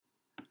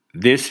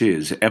This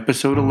is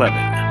episode 11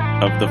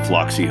 of the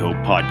Floxy Hope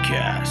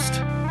Podcast.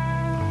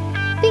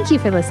 Thank you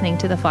for listening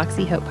to the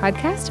Floxy Hope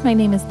Podcast. My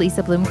name is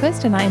Lisa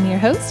Bloomquist, and I am your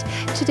host.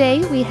 Today,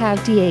 we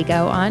have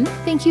Diego on.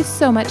 Thank you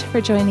so much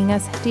for joining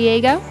us,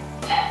 Diego.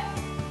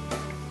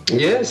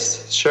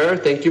 Yes, sure.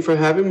 Thank you for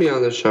having me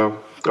on the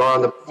show. Or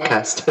on the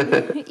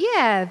podcast.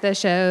 Yeah, the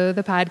show,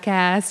 the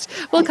podcast.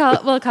 We'll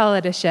call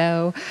it a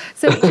show.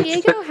 So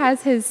Diego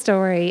has his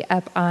story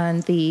up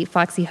on the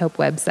Floxy Hope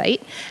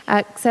website,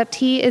 except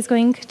he is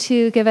going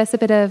to give us a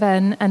bit of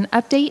an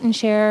update and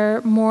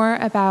share more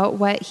about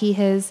what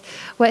his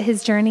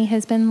journey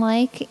has been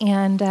like,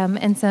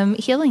 and some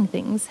healing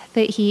things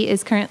that he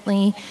is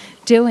currently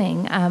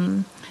doing.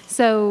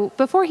 So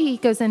before he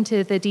goes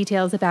into the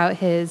details about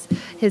his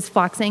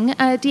floxing,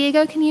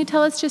 Diego, can you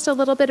tell us just a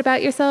little bit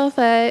about yourself,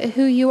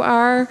 who you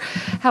are,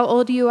 how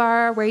old you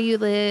are, where you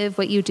live,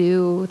 what you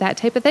do, that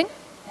type of thing?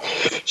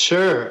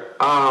 Sure.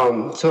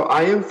 So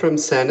I am from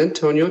San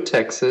Antonio,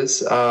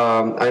 Texas.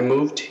 I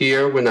moved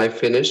here when I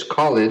finished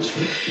college.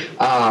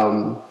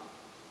 I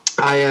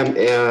am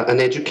an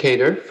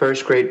educator,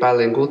 first grade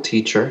bilingual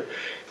teacher.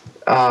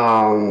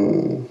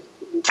 And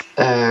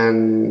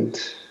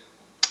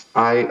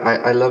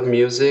I love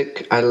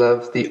music. I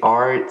love the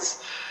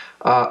arts.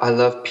 I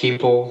love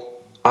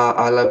people.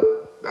 I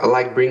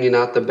like bringing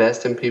out the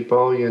best in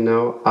people, you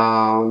know.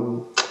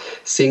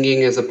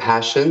 Singing is a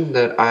passion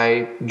that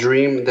I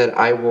dream that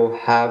I will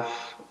have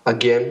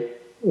again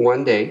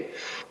one day.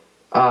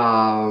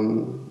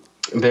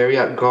 Very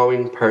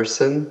outgoing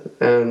person,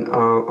 and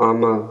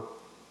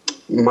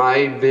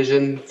my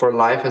vision for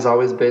life has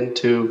always been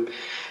to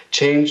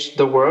change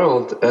the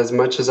world as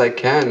much as I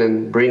can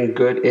and bring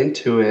good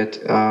into it.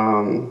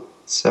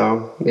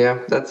 So yeah,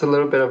 that's a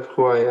little bit of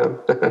who I am.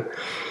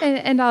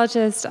 and I'll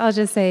just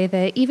say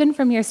that even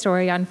from your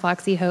story on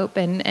Floxy Hope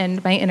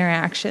and my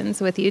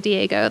interactions with you,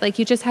 Diego, like,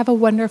 you just have a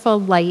wonderful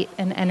light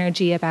and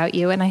energy about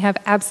you, and I have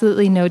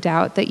absolutely no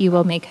doubt that you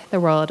will make the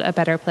world a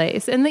better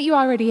place, and that you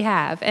already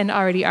have and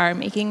already are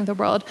making the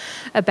world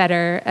a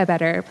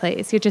better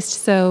place. You're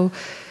just so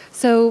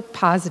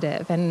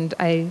positive, and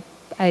I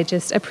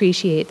just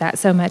appreciate that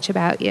so much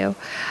about you.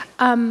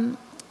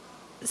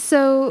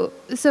 So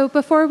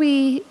before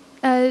we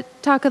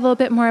talk a little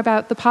bit more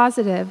about the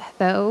positive,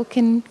 though,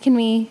 can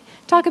we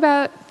talk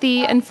about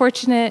the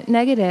unfortunate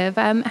negative?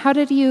 How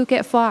did you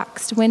get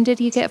floxed? When did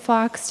you get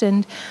floxed,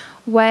 and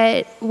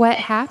what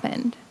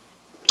happened?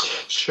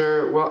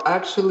 Sure. Well,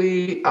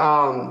 actually,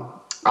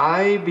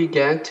 I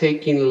began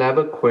taking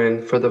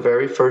Levaquin for the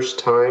very first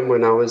time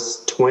when I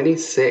was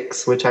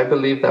 26, which I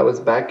believe that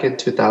was back in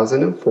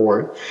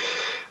 2004.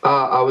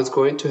 I was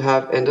going to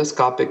have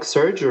endoscopic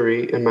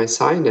surgery in my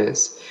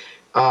sinus.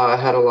 I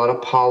had a lot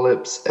of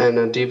polyps and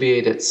a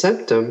deviated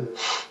septum.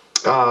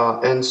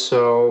 And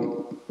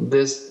so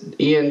this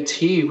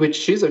ENT, which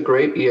she's a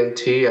great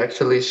ENT,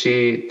 actually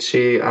she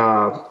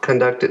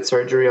conducted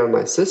surgery on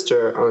my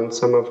sister on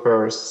some of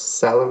her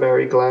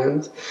salivary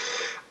glands.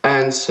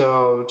 And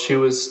so she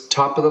was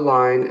top of the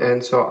line.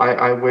 And so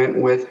I went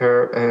with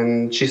her,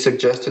 and she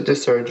suggested the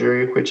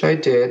surgery, which I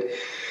did.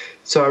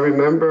 So I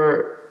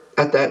remember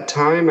at that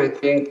time, I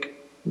think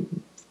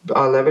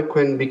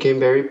Levaquin became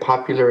very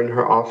popular in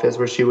her office,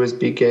 where she was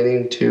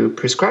beginning to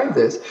prescribe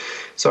this.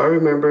 So I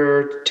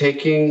remember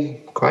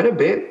taking quite a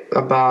bit,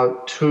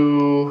 about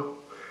two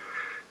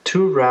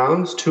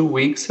rounds, 2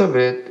 weeks of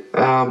it,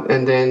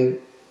 and then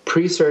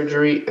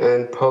pre-surgery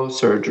and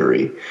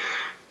post-surgery.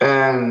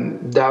 And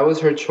that was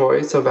her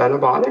choice of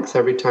antibiotics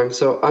every time.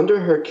 So under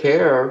her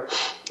care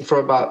for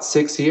about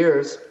 6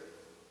 years,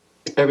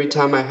 every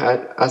time I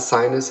had a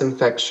sinus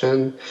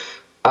infection,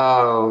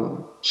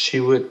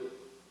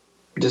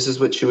 this is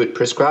what she would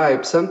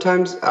prescribe.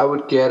 Sometimes I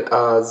would get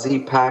a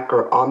Z-Pak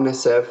or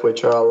Omnicef,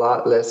 which are a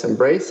lot less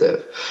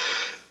abrasive.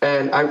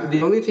 And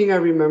the only thing I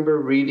remember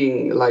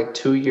reading, like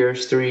 2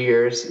 years, 3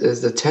 years,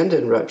 is the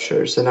tendon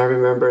ruptures. And I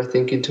remember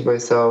thinking to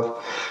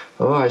myself,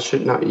 oh, I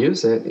should not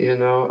use it, you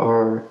know,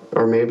 or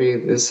maybe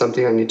this is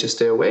something I need to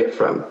stay away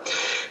from.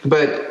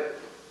 But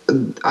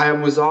I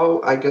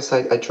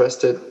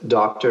trusted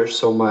doctors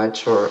so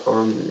much,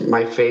 or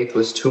my faith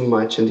was too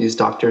much in these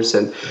doctors,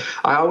 and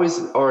I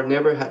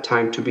never had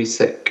time to be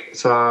sick.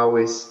 So I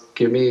always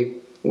give me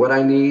what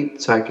I need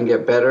so I can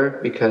get better,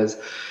 because,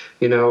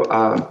 you know,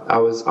 I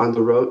was on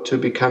the road to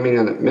becoming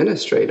an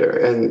administrator,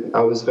 and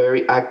I was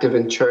very active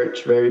in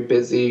church, very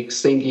busy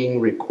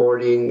singing,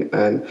 recording,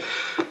 and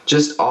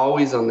just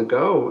always on the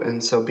go.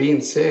 And so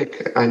being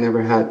sick, I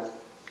never had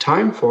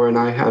time for, and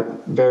I had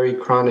very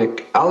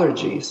chronic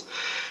allergies.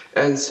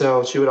 And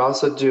so she would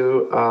also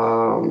do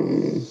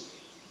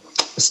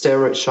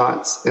steroid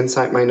shots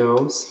inside my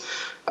nose,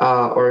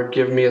 or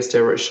give me a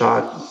steroid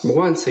shot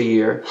once a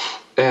year,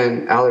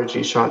 and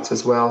allergy shots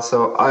as well.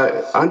 So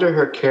under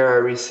her care, I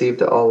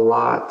received a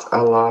lot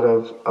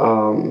of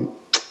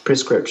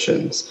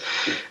prescriptions.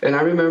 And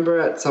I remember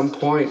at some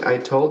point I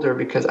told her,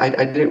 because I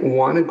didn't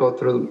want to go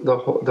through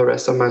the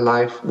rest of my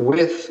life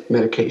with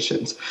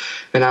medications,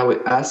 and I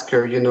would ask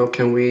her, you know,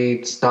 can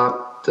we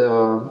stop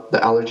the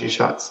allergy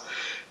shots?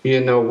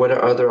 What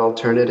are other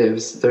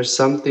alternatives? There's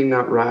something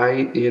not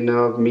right,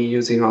 of me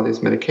using all these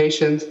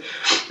medications.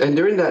 And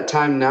during that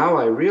time now,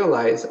 I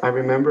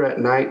remember at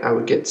night I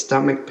would get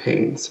stomach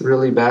pains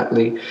really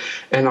badly.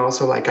 And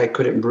also like I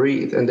couldn't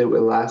breathe, and they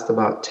would last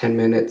about 10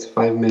 minutes,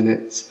 5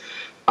 minutes.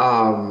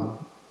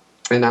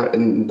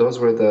 And those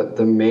were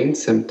the main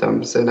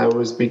symptoms. And I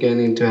was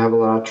beginning to have a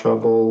lot of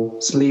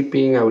trouble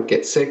sleeping. I would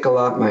get sick a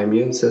lot, my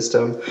immune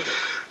system,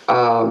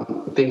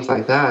 things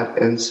like that.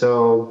 And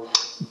so,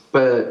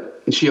 but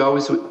she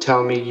always would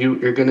tell me,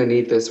 you're going to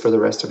need this for the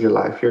rest of your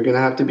life. You're going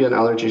to have to be on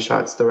allergy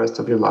shots the rest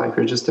of your life.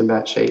 You're just in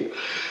bad shape.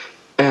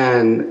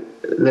 And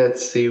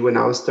let's see, when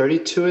I was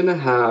 32 and a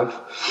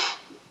half,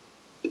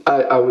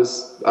 I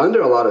was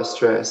under a lot of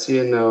stress. I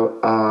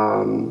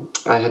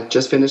had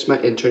just finished my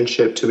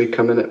internship to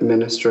become an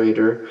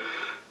administrator.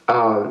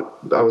 I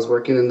was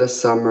working in the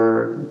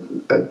summer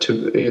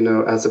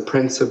as a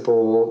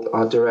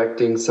principal,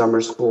 directing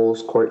summer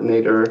schools,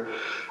 coordinator,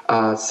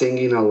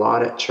 singing a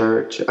lot at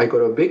church. I go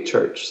to a big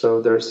church,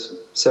 so there's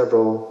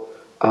several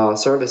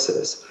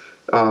services.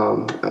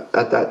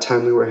 At that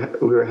time, we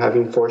were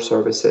having 4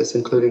 services,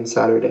 including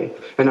Saturday,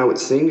 and I would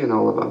sing in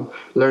all of them,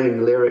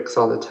 learning lyrics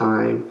all the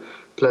time.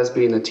 Plus,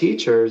 being a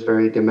teacher is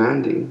very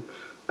demanding.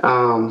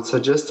 So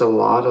just a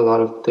lot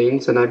of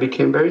things, and I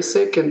became very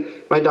sick. And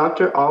my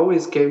doctor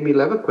always gave me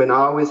Levaquin. I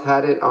always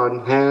had it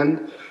on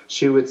hand.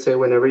 She would say,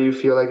 whenever you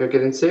feel like you're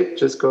getting sick,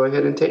 just go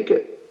ahead and take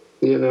it.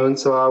 And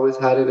so I always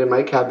had it in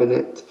my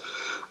cabinet.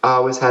 I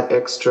always had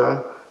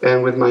extra,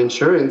 and with my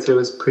insurance, it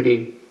was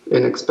pretty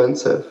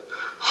inexpensive.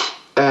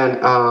 And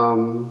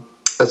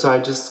so I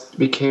just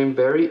became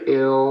very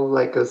ill,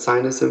 like a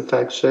sinus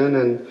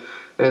infection,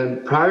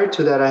 and prior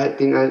to that, I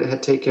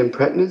had taken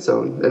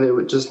prednisone, and it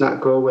would just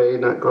not go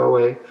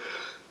away.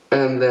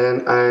 And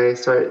then I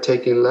started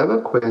taking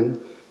Levaquin,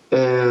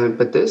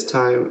 but this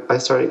time I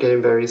started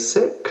getting very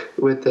sick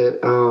with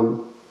it.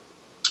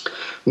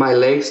 My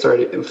legs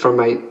started, from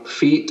my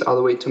feet all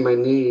the way to my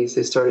knees,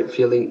 they started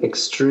feeling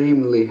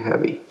extremely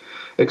heavy.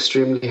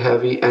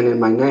 And in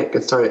my neck,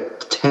 it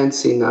started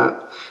tensing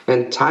up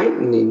and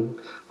tightening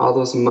all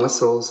those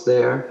muscles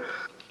there,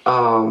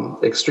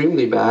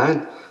 extremely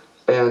bad.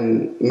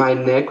 And my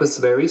neck was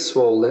very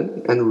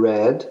swollen and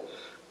red.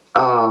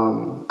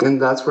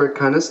 And that's where it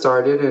kind of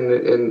started.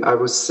 And I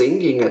was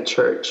singing at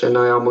church, and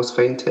I almost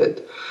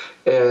fainted.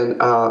 And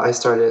I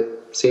started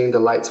seeing the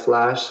lights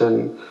flash,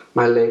 and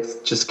my legs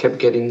just kept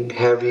getting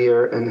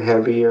heavier and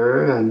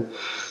heavier. And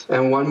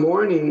one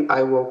morning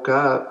I woke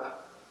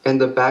up,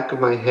 and the back of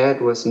my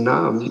head was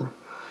numb.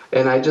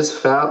 And I just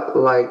felt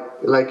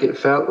like it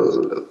felt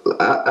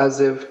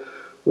as if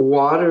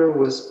water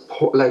was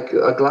like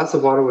a glass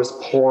of water was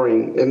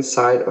pouring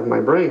inside of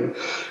my brain.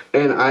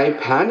 And I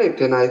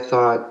panicked, and I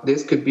thought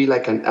this could be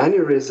like an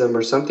aneurysm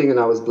or something, and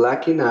I was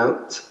blacking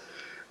out,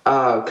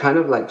 kind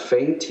of like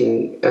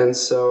fainting. And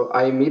so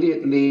I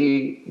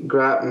immediately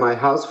grabbed my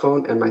house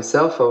phone and my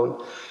cell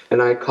phone,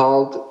 and I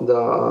called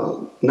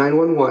the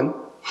 911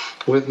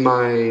 with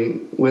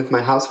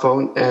my house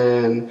phone,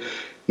 and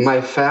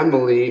my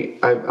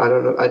family, I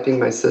don't know, I think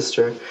my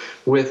sister,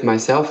 with my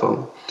cell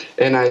phone.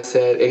 And I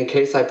said, in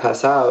case I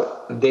pass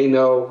out, they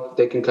know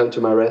they can come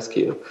to my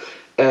rescue.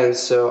 And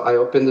so I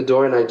opened the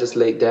door, and I just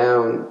laid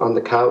down on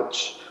the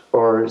couch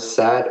or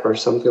sat or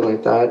something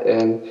like that.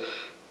 And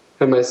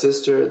my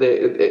sister,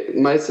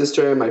 my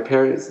sister and my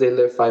parents, they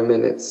live 5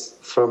 minutes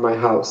from my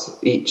house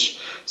each.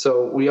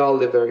 So we all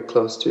live very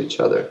close to each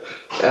other.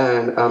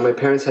 And my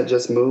parents had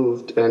just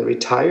moved and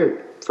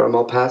retired from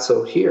El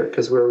Paso here,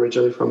 because we're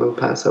originally from El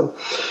Paso.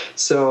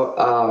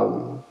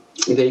 So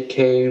they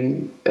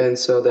came, and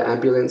so the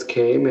ambulance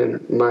came,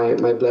 and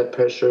my blood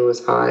pressure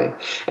was high.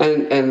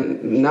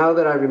 And now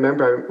that I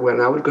remember,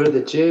 when I would go to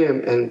the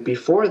gym, and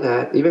before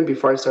that, even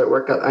before I started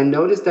workout, I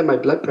noticed that my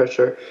blood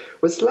pressure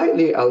was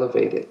slightly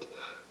elevated.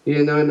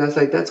 And I was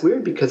like, that's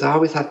weird, because I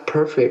always have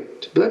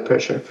perfect blood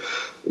pressure,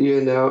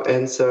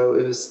 and so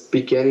it was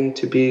beginning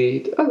to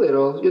be a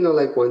little,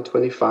 like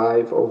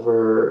 125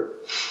 over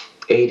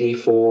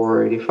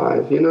 84,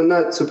 85,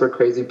 not super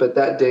crazy, but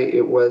that day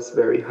it was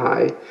very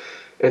high.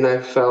 And I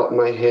felt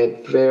my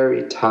head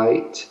very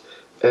tight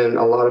and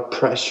a lot of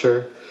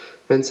pressure.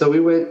 And so we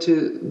went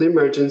to the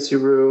emergency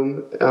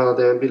room.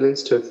 The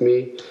ambulance took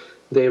me.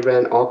 They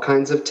ran all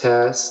kinds of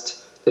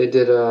tests. They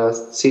did a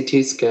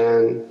CT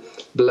scan,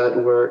 blood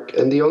work.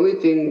 And the only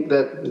thing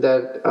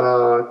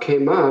that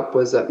came up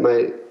was that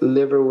my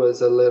liver was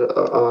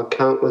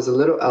count was a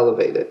little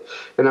elevated,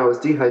 and I was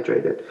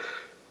dehydrated.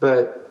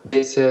 But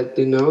they said,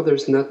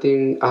 there's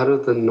nothing out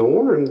of the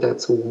norm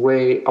that's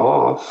way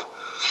off.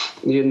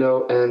 And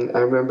I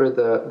remember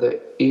the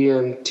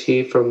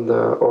EMT from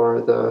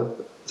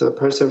the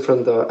person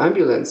from the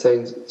ambulance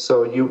saying,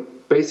 so you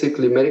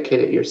basically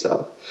medicated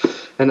yourself.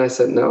 And I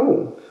said,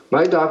 no,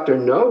 my doctor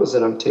knows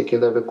that I'm taking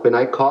Levaquin.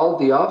 I called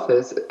the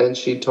office, and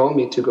she told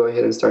me to go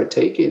ahead and start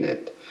taking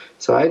it.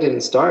 So I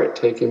didn't start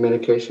taking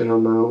medication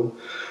on my own.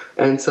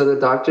 And so the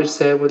doctor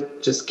said, well,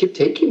 just keep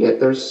taking it.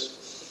 There's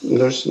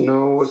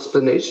no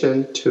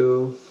explanation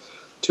to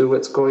to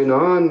what's going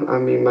on. I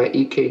mean, my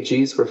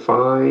EKGs were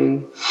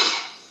fine.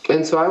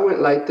 And so I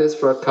went like this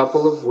for a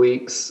couple of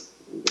weeks,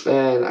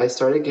 and I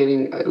started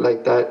getting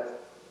like that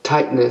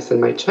tightness in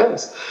my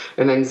chest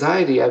and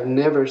anxiety. I've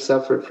never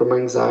suffered from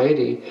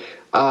anxiety.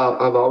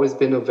 I've always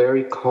been a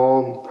very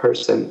calm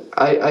person.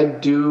 I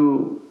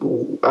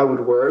would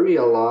worry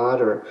a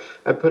lot, or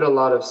I put a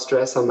lot of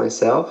stress on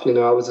myself. You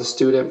know, I was a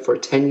student for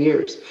 10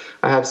 years.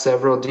 I have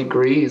several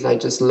degrees. I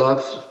just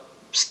love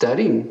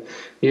studying,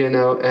 you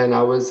know, and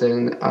I was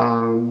in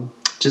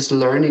just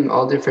learning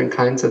all different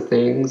kinds of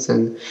things.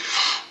 And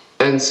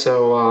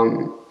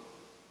so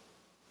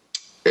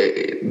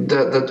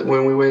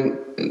when we went,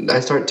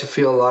 I started to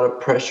feel a lot of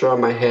pressure on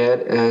my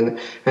head, and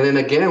then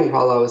again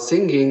while I was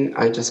singing,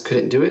 I just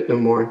couldn't do it no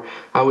more.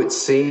 I would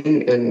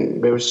sing,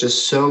 and there was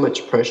just so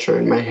much pressure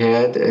in my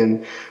head,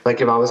 and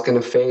like if I was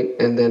gonna faint.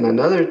 And then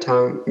another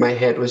time, my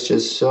head was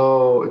just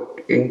so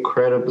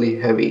incredibly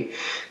heavy.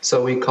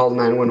 So we called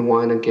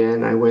 911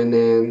 again. I went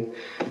in,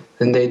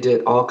 and they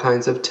did all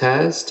kinds of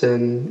tests,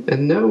 and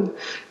no.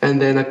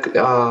 And then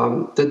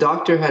the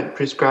doctor had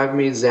prescribed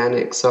me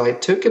Xanax, so I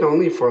took it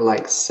only for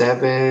like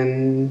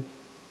 7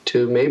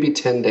 to maybe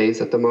 10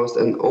 days at the most,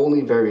 and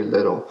only very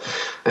little.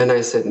 And I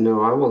said,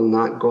 no, I will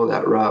not go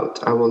that route.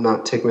 I will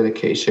not take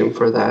medication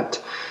for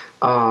that.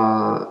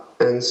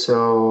 And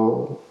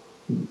so,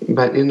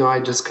 but you know, I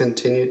just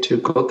continued to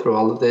go through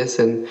all of this.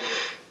 And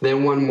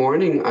then one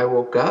morning I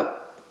woke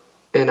up,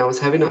 and I was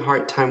having a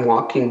hard time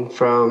walking,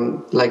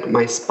 from like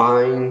my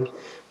spine,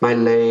 my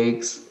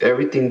legs,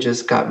 everything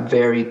just got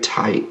very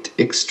tight,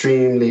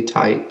 extremely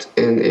tight.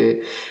 And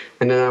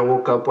then I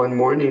woke up one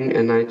morning,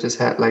 and I just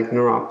had like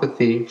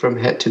neuropathy from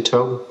head to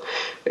toe.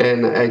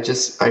 And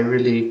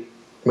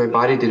my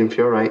body didn't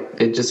feel right.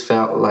 It just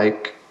felt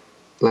like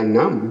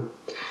numb,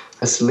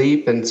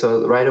 asleep. And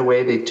so right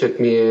away they took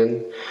me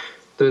in.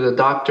 Through the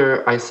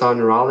doctor, I saw a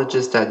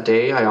neurologist that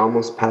day. I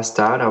almost passed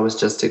out. I was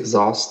just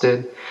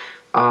exhausted.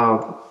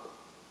 And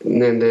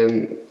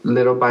then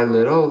little by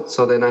little,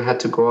 so then I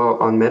had to go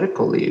out on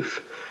medical leave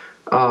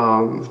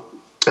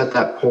at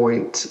that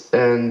point,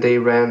 and they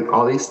ran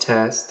all these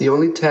tests. The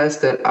only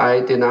test that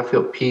I did not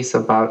feel peace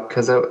about,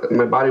 because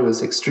my body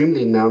was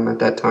extremely numb at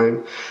that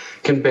time,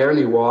 can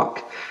barely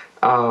walk.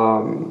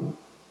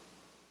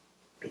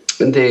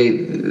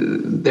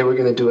 They were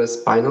going to do a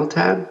spinal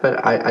tap,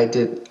 but I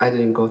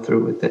didn't go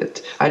through with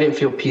it. I didn't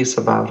feel peace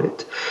about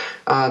it.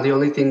 The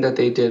only thing that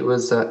they did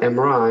was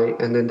MRI,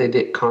 and then they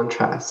did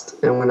contrast.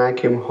 And when I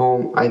came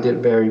home, I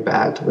did very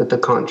bad with the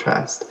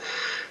contrast.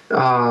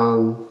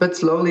 But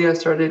slowly I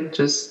started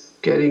just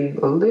getting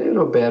a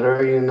little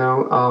better, you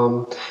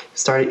know,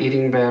 started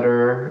eating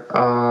better,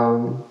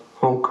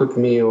 home-cooked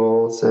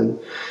meals and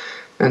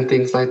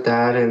things like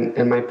that.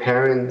 And my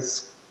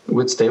parents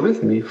would stay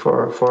with me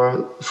for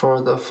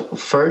the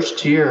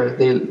first year.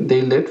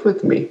 They lived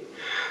with me.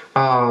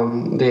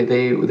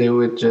 They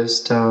would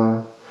just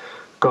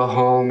go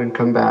home and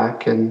come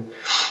back, and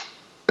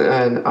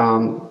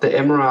the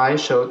MRI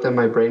showed that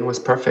my brain was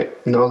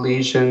perfect, no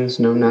lesions,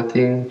 no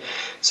nothing.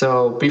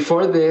 So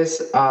before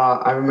this,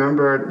 I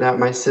remember that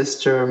my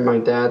sister and my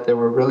dad, they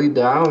were really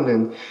down,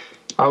 and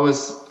I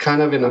was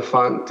kind of in a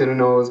funk, didn't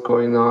know what was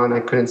going on. I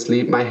couldn't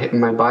sleep.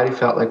 My body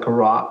felt like a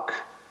rock.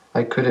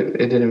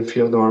 It didn't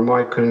feel normal.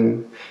 I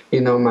couldn't,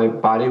 you know, my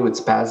body would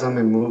spasm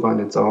and move on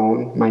its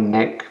own. My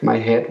neck, my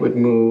head would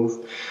move.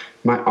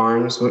 My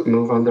arms would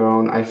move on their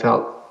own. I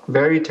felt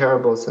very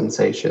terrible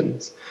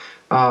sensations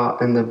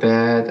in the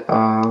bed.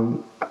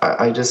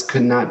 I just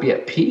could not be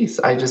at peace.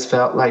 I just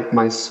felt like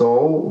my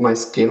soul, my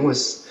skin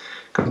was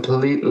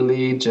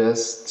completely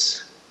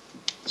just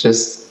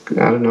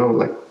I don't know,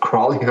 like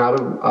crawling out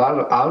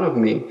of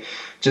me.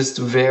 Just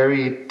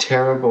very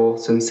terrible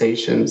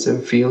sensations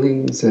and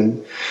feelings,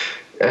 and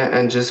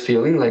just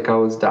feeling like I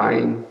was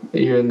dying,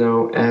 you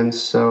know. And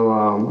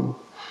so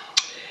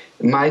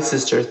my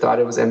sister thought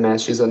it was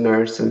MS. She's a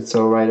nurse, and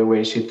so right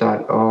away she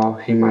thought, oh,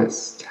 he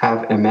must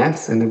have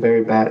MS in a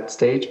very bad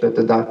stage. But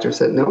the doctor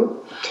said, no,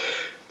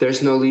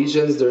 there's no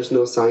lesions, there's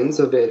no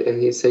signs of it.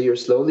 And he said, you're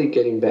slowly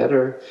getting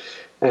better.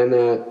 And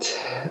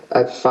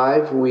at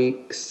 5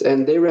 weeks,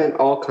 and they ran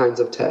all kinds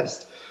of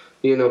tests,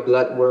 you know,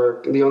 blood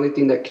work. The only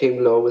thing that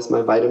came low was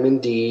my vitamin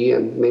D,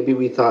 and maybe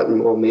we thought,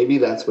 well, maybe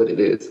that's what it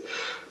is.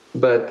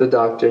 But the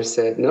doctor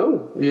said,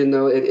 no, you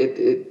know,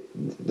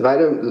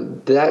 vitamin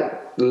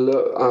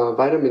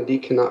D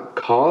cannot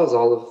cause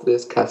all of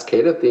this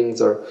cascade of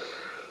things, or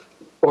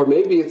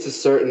maybe it's a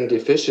certain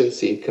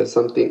deficiency, because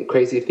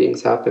crazy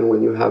things happen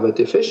when you have a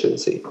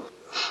deficiency.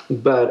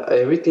 But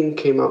everything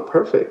came out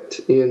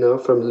perfect, you know,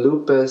 from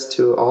lupus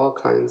to all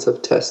kinds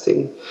of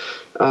testing.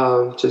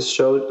 Just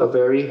showed a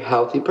very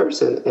healthy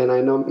person. And I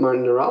know my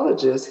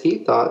neurologist, he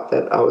thought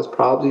that I was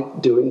probably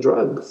doing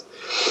drugs.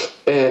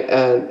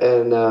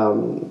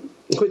 And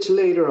which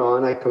later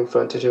on I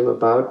confronted him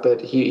about,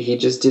 but he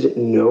just didn't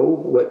know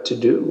what to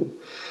do.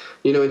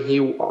 You know, and he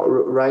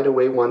right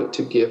away wanted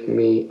to give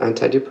me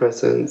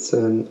antidepressants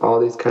and all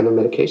these kind of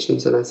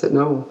medications. And I said,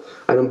 no,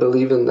 I don't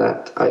believe in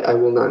that. I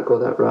will not go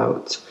that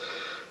route.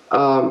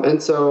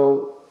 And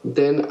so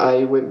then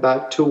I went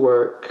back to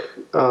work.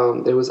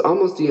 It was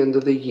almost the end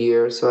of the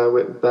year, so I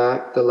went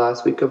back the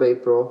last week of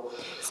April.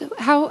 So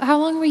how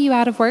long were you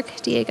out of work,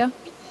 Diego?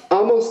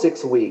 Almost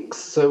 6 weeks.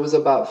 So it was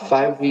about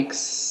 5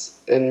 weeks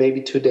and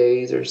maybe 2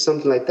 days or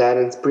something like that.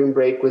 And spring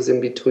break was in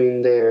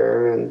between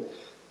there, and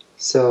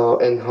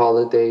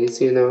holidays,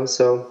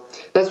 So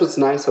that's what's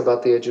nice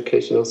about the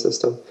educational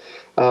system.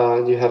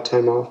 You have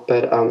time off,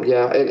 but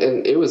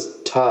and it was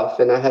tough,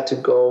 and I had to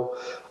go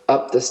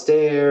up the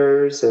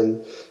stairs,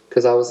 and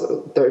because I was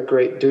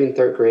doing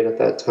third grade at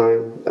that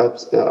time,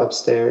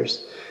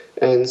 upstairs.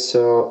 And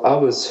so I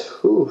was,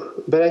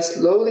 but I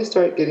slowly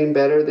started getting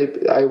better.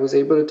 I was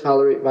able to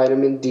tolerate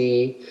vitamin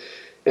D,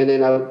 and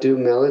then I would do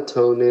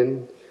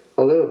melatonin,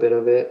 a little bit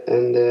of it,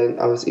 and then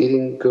I was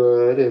eating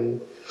good, and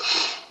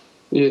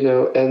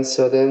and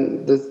so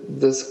then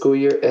the school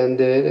year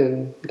ended,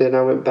 and then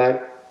I went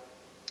back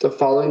the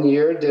following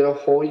year, did a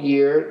whole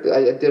year.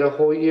 I did a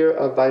whole year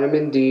of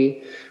vitamin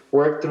D,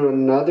 worked through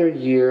another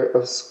year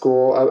of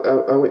school.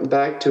 I went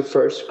back to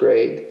first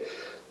grade.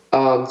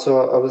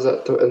 So I was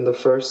in the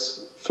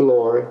first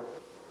floor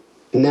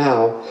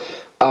now,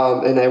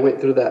 and I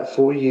went through that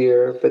full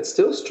year, but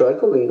still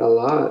struggling a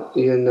lot,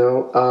 the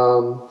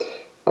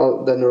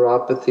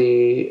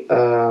neuropathy,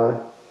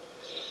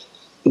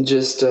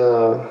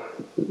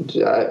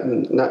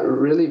 not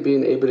really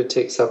being able to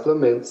take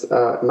supplements.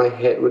 My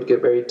head would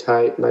get very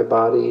tight, my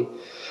body.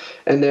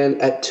 And then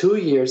at 2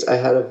 years, I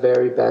had a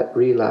very bad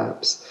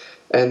relapse.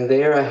 And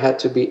there I had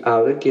to be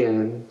out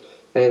again.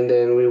 And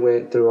then we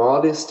went through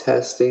all this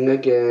testing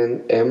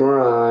again,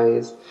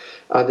 MRIs.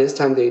 This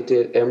time they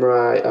did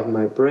MRI of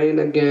my brain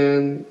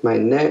again, my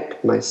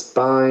neck, my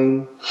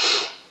spine.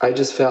 I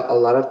just felt a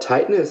lot of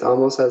tightness,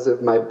 almost as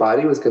if my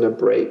body was going to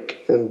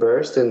break and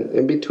burst. And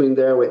in between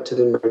there, I went to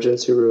the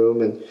emergency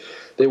room, and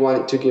they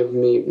wanted to give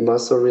me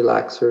muscle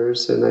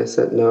relaxers. And I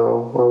said,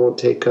 no, I won't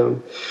take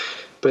them.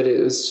 But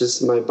it was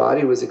just, my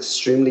body was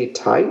extremely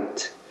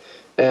tight.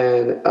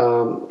 And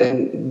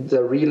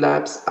the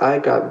relapse, I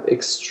got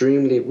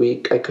extremely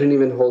weak. I couldn't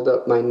even hold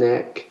up my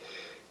neck.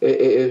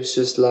 It was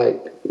just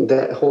like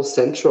that whole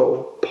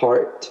central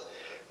part.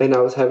 And I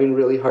was having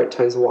really hard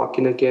times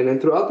walking again. And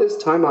throughout this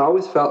time, I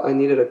always felt I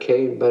needed a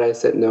cane. But I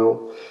said,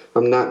 no,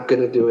 I'm not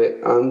going to do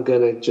it. I'm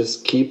going to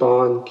just keep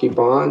on.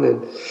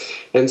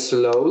 And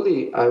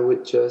slowly I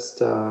would just...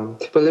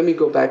 but let me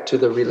go back to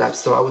the relapse.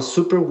 So I was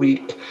super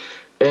weak,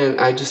 and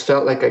I just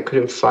felt like I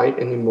couldn't fight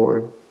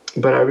anymore.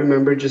 But I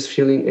remember just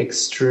feeling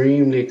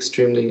extremely,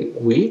 extremely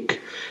weak.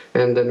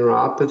 And the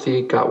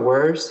neuropathy got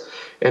worse.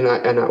 And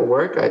at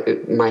work,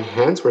 my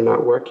hands were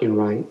not working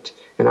right.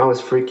 And I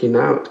was freaking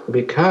out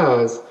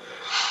because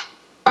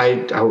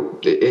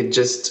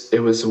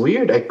it was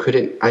weird. I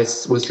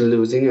was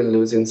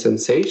losing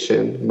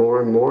sensation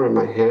more and more in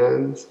my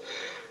hands.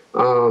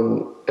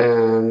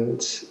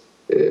 And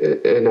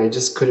I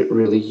just couldn't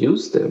really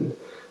use them.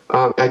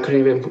 I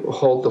couldn't even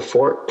hold the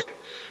fork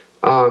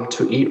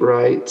to eat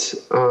right.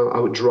 I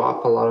would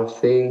drop a lot of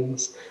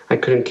things. I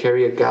couldn't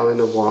carry a gallon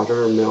of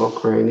water or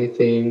milk or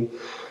anything.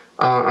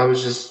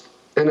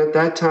 And at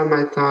that time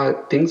I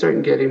thought things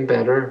aren't getting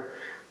better.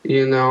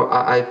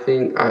 I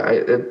think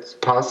it's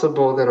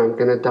possible that I'm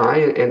going to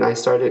die. And I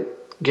started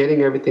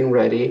getting everything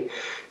ready.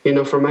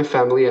 For my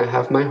family, I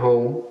have my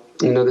home.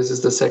 This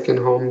is the second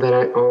home that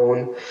I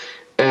own.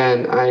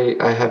 And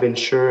I have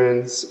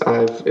insurance.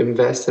 I've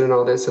invested in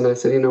all this. And I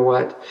said, you know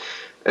what?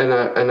 And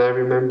I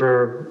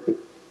remember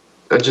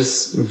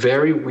just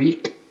very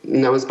weak.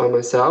 And I was by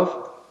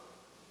myself.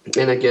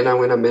 And again, I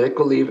went on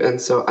medical leave. And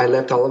so I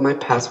left all of my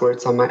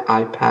passwords on my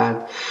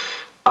iPad.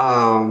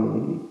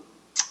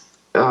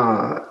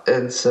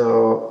 And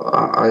so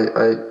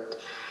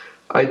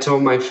I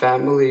told my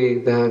family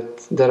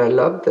that I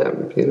loved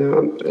them,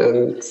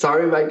 and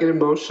sorry if I get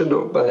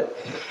emotional, but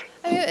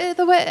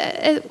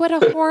what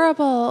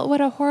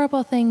a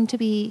horrible thing to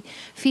be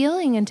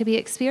feeling and to be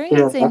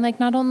experiencing, like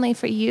not only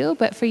for you,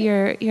 but for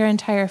your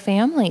entire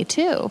family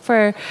too,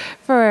 for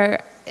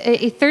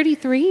a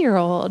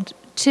 33-year-old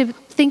to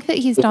think that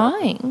he's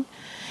dying.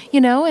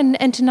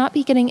 And to not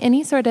be getting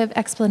any sort of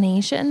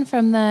explanation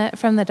from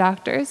the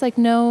doctors, like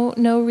no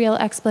real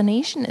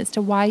explanation as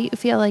to why you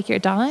feel like you're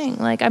dying.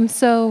 Like I'm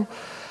so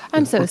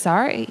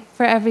sorry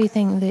for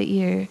everything that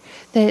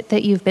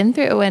you've been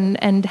through,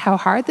 and how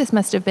hard this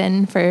must have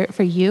been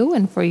for you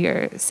and for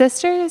your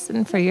sisters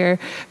and for your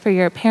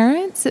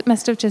parents. It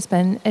must have just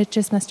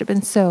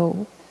been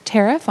so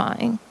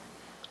terrifying.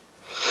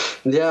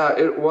 Yeah,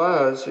 it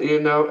was,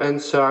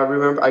 and so I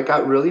remember I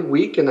got really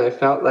weak, and I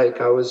felt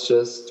like I was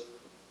just,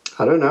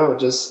 I don't know,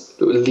 just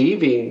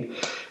leaving.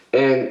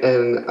 And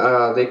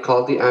they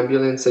called the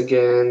ambulance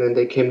again, and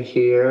they came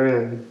here,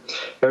 and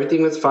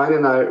everything was fine,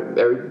 and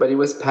everybody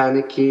was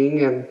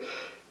panicking, and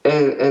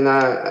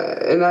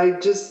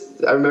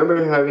I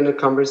remember having a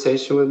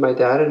conversation with my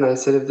dad, and I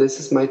said, if this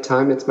is my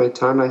time, it's my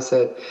time. I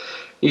said,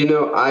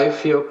 I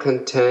feel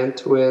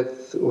content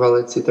with,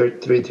 let's see,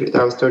 33,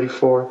 I was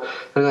 34.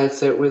 And I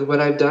said, with what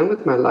I've done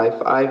with my life,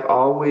 I've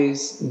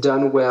always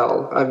done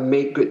well. I've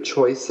made good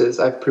choices.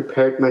 I've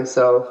prepared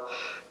myself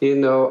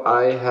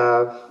I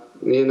have,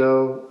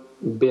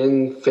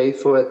 been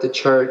faithful at the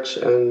church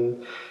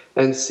and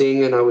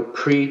sing, and I would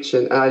preach,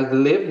 and I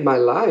lived my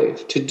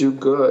life to do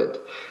good.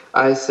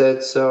 I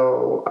said,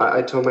 so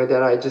I told my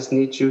dad, I just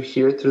need you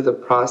here through the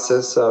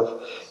process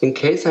of, in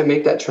case I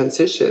make that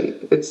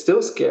transition. It's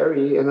still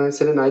scary. And I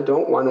said, and I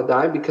don't want to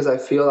die because I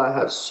feel I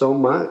have so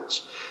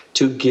much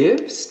to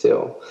give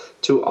still,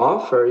 to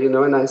offer,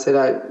 and I said,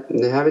 I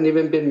haven't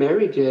even been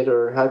married yet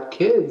or have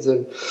kids.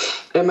 And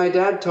my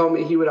dad told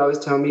me, he would always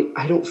tell me,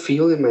 I don't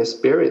feel in my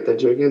spirit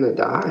that you're going to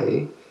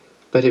die.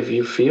 But if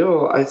you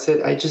feel, I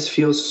said, I just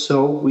feel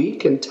so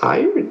weak and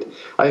tired.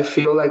 I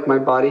feel like my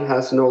body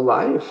has no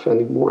life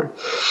anymore.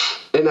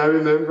 And I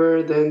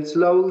remember then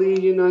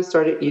slowly, I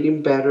started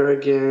eating better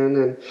again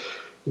and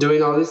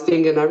doing all these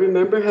things. And I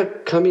remember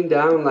coming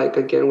down like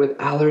again with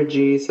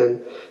allergies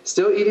and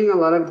still eating a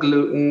lot of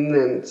gluten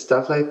and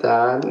stuff like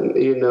that,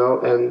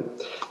 and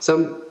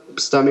some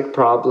stomach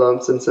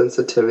problems and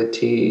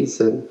sensitivities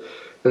and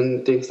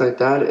things like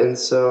that. And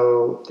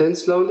so then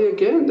slowly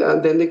again,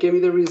 then they gave me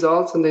the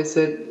results and they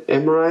said,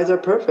 MRIs are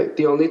perfect.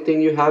 The only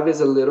thing you have is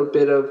a little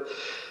bit of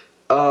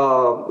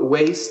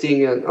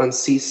wasting on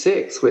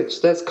C6,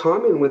 which that's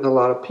common with a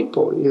lot of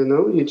people.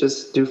 You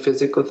just do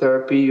physical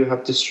therapy. You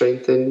have to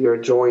strengthen your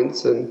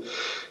joints and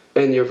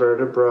your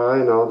vertebra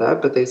and all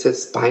that. But they said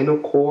spinal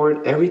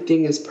cord,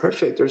 everything is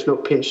perfect. There's no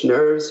pinched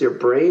nerves. Your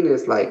brain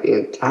is like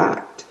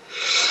intact.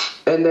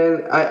 And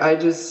then I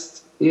just,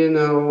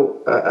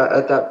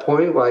 at that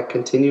point, I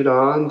continued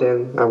on.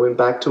 Then I went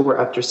back to work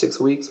after 6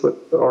 weeks,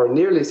 or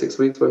nearly 6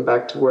 weeks, went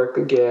back to work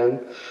again.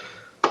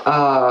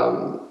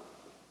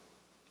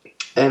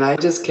 And I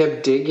just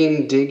kept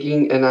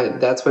digging,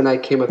 and that's when I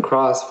came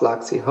across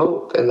Floxy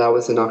Hope, and that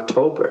was in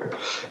October.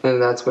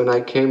 And that's when I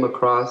came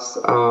across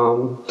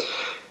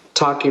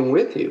talking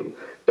with you.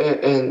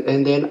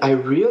 And then I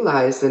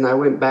realized, and I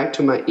went back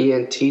to my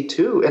ENT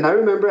too. And I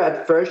remember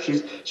at first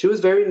she was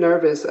very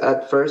nervous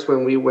at first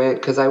when we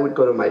went, because I would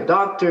go to my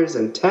doctors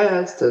and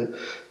test and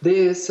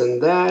this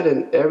and that,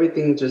 and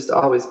everything just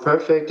always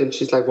perfect. And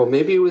she's like, well,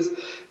 maybe it was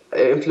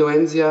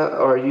influenza,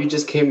 or you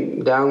just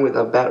came down with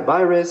a bad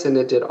virus and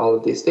it did all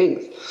of these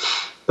things.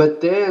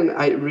 But then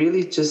I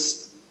really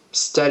just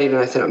studied and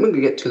I said, I'm going to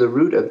get to the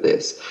root of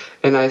this.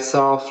 And I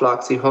saw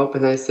Floxy Hope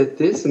and I said,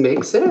 this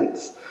makes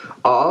sense.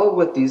 All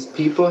what these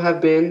people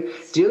have been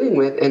dealing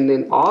with. And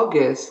in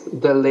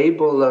August, the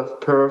label of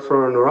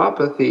peripheral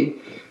neuropathy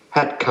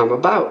had come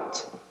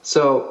about.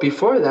 So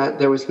before that,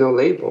 there was no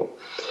label.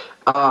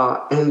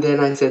 And then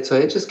I said, so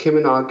it just came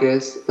in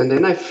August. And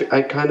then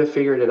I kind of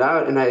figured it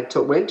out. And I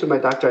went to my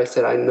doctor. I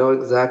said, I know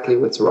exactly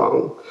what's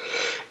wrong.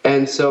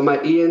 And so my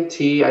ENT,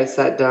 I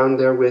sat down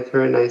there with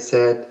her and I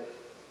said,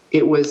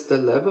 it was the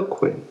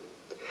Levaquin.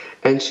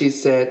 And she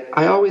said,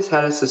 I always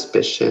had a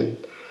suspicion.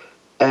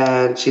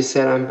 And she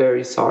said, I'm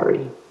very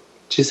sorry.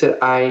 She said,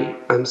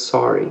 I'm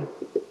sorry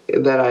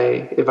that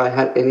if I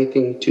had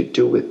anything to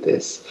do with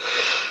this.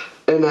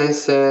 And I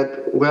said,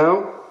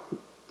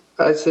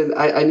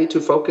 I need to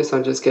focus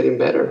on just getting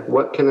better.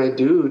 What can I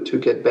do to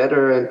get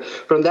better? And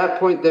from that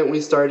point, then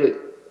we started,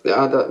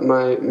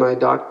 my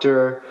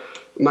doctor,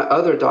 my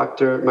other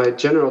doctor, my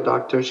general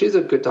doctor, she's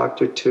a good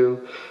doctor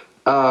too.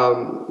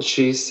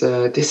 She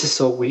said, this is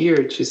so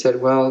weird. She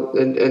said, well,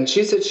 and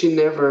she said she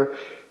never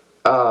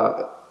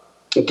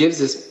gives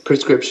this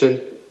prescription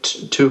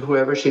to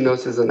whoever she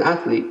knows is an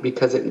athlete,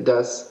 because it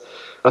does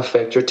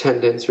affect your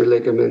tendons, your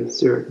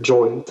ligaments, your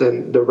joints,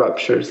 and the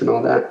ruptures and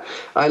all that.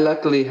 I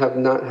luckily have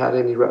not had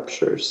any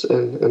ruptures,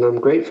 and I'm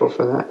grateful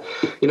for that.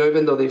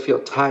 Even though they feel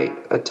tight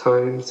at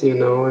times,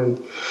 and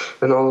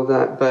all of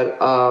that.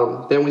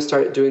 But then we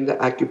started doing the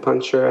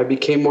acupuncture. I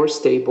became more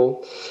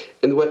stable.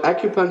 And what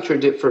acupuncture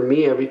did for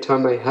me, every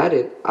time I had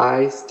it,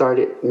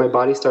 my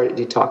body started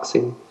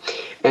detoxing.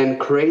 And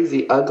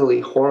crazy, ugly,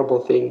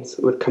 horrible things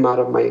would come out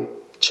of my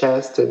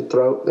chest and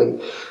throat,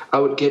 and I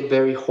would get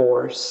very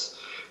hoarse.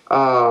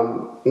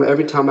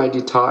 Every time I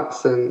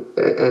detox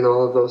and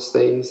all of those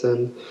things,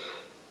 and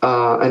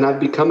I've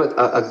become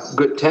a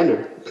good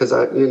tenor because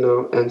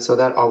and so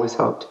that always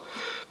helped.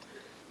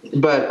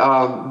 But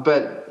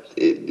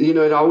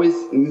it always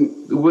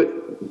would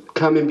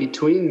come in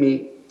between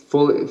me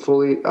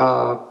fully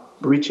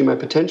reaching my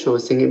potential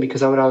with singing,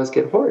 because I would always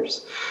get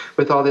hoarse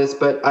with all this.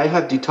 But I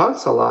have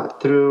detoxed a lot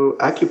through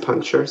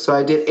acupuncture. So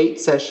I did 8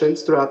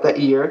 sessions throughout that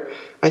year.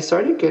 I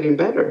started getting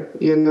better,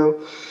 and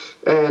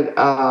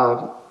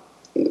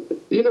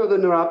the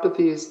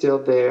neuropathy is still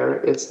there.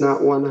 It's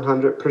not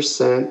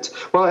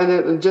 100%. Well, and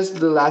then just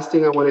the last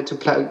thing I wanted to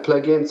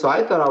plug in. So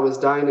I thought I was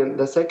dying, and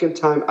the second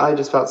time I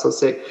just felt so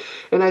sick.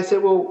 And I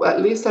said, well,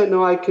 at least I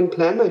know I can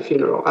plan my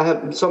funeral. I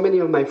have so many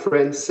of my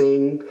friends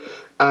sing,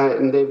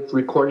 and they've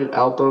recorded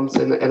albums.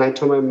 And I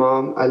told my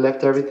mom, I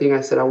left everything.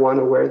 I said, I want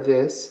to wear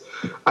this.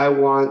 I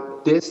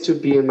want this to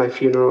be in my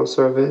funeral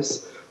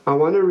service. I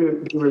want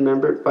to be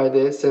remembered by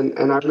this. And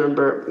I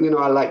remember,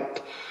 I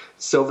liked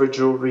silver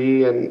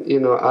jewelry,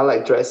 and I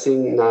like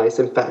dressing nice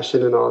and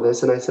fashion and all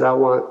this. And I said, I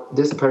want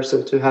this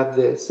person to have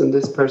this and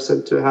this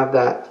person to have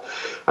that.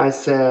 I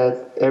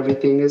said,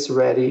 everything is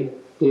ready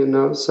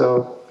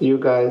So you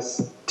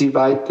guys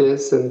divide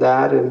this and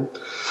that,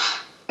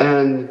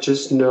 and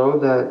just know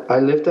that I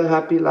lived a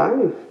happy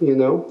life,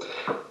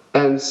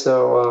 And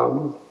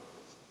so,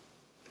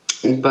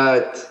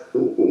 but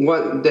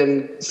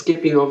then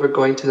skipping over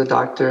going to the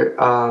doctor,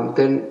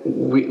 then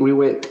we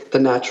went the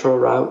natural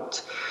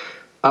route,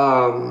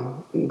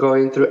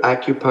 going through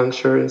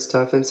acupuncture and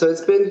stuff. And so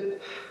it's been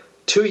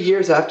 2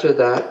 years after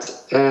that,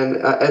 and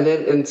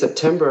then in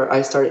September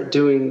I started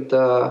doing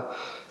the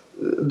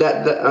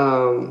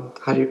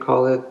how do you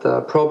call it,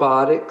 the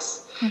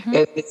probiotics. Mm-hmm.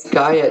 And this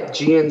guy at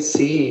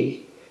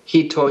GNC,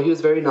 he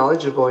was very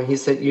knowledgeable, and he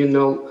said,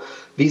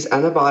 these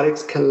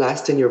antibiotics can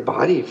last in your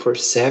body for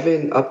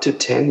 7 up to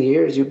 10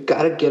 years. You've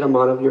got to get them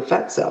out of your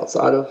fat cells,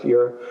 out of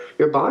your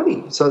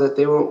body, so that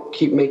they won't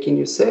keep making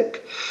you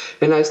sick.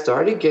 And I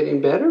started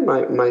getting better.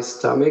 My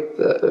stomach,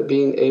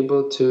 being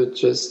able to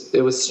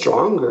it was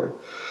stronger.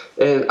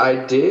 And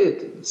I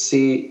did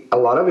see a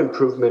lot of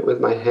improvement with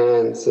my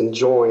hands and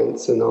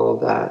joints and all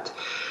that.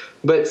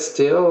 But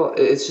still,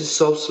 it's just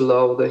so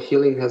slow. The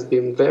healing has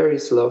been very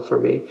slow for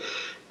me.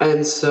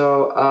 And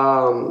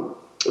so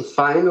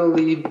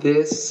finally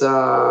this,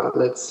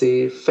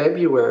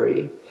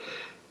 February,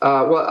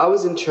 I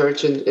was in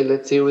church, and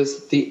it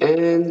was the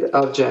end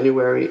of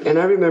January. And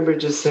I remember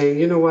just saying,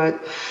 you know what?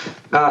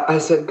 I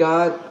said,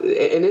 God,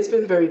 and it's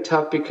been very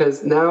tough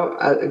because now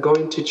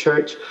going to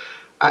church,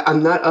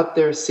 I'm not up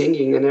there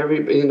singing, and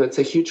it's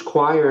a huge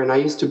choir, and I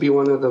used to be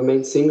one of the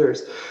main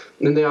singers.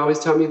 And they always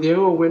tell me,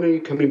 when are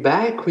you coming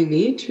back? We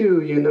need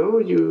you,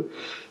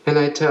 And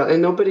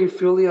and nobody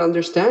fully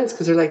understands,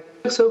 because they're like,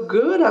 you're so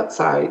good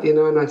outside,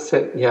 And I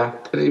said, yeah,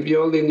 but if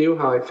you only knew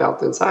how I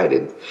felt inside,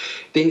 and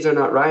things are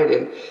not right.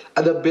 And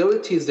the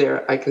ability is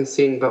there, I can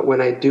sing, but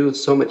when I do,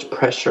 so much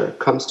pressure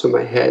comes to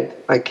my head,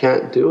 I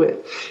can't do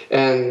it.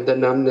 And the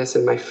numbness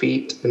in my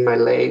feet and my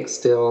legs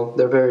still,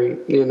 they're very,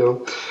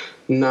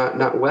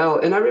 not well.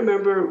 And I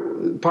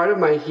remember part of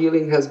my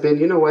healing has been,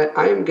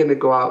 I am going to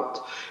go out.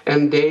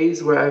 And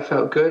days where I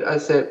felt good, I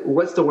said,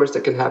 what's the worst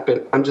that can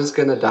happen? I'm just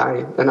going to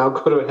die, and I'll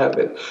go to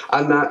heaven.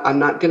 I'm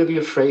not going to be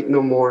afraid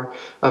no more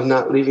of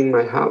not leaving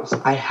my house.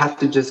 I have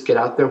to just get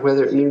out there,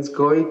 whether it means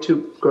going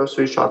to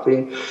grocery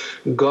shopping,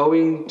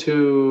 going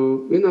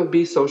to,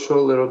 be social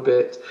a little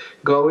bit,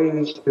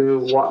 going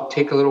to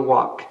take a little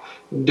walk,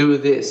 do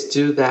this,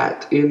 do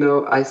that.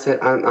 I said,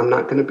 I'm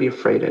not going to be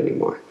afraid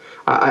anymore.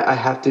 I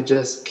have to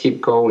just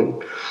keep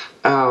going.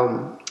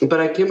 But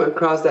I came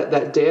across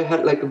that day I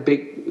had like a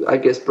big, I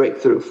guess,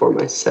 breakthrough for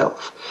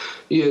myself,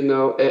 and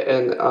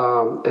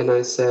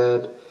I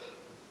said,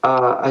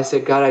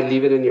 God, I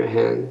leave it in your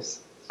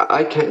hands.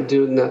 I can't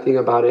do nothing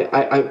about it.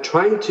 I'm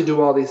trying to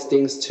do all these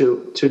things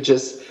to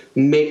just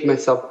make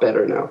myself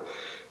better now.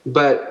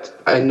 But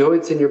I know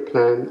it's in your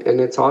plan, and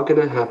it's all going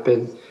to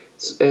happen.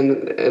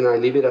 And I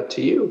leave it up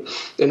to you.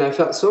 And I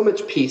felt so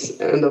much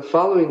peace. And the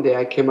following day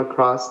I came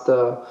across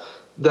the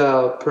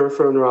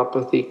peripheral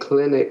neuropathy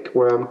clinic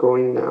where I'm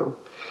going now.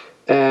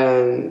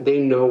 And they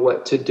know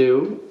what to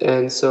do.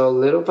 And so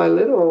little by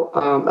little,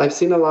 I've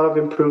seen a lot of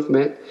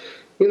improvement.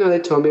 They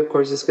told me, of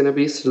course, it's going to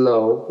be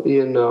slow.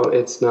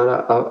 It's not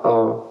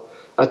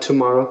a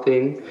tomorrow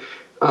thing.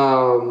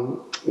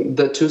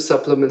 The 2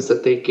 supplements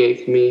that they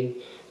gave me,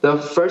 the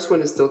first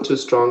one is still too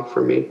strong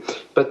for me,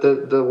 but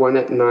the one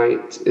at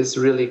night is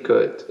really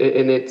good.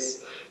 And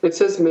it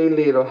says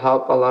mainly it'll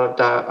help a lot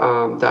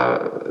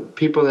of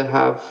people that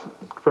have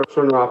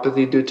peripheral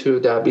neuropathy due to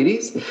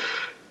diabetes.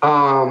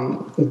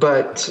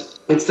 But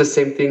it's the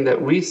same thing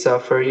that we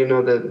suffer,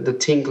 the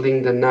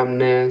tingling, the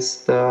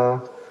numbness,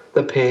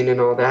 the pain and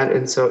all that.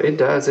 And so it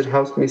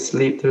helps me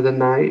sleep through the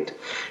night,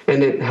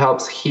 and it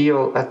helps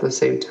heal at the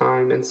same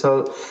time. And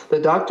so the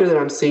doctor that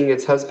I'm seeing,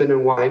 it's husband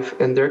and wife,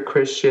 and they're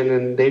Christian,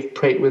 and they've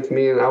prayed with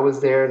me, and I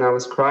was there and I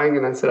was crying,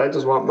 and I said, I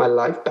just want my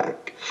life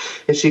back.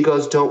 And she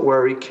goes, don't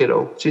worry,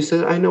 kiddo. She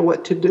said, I know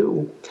what to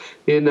do,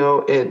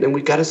 and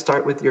we got to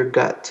start with your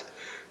gut.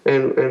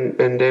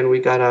 And then we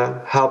got to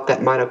help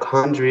that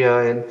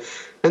mitochondria,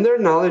 and they're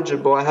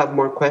knowledgeable. I have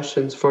more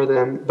questions for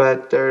them,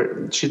 but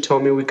she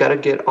told me we got to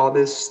get all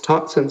this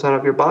toxins out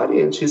of your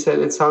body. And she said,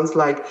 it sounds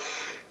like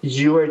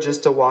you are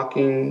just a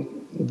walking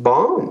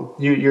bomb.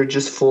 You're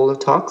just full of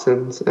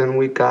toxins, and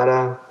we got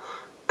to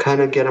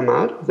kind of get them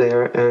out of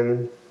there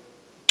and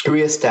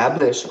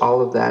reestablish all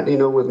of that,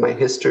 with my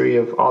history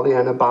of all the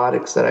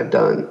antibiotics that I've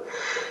done.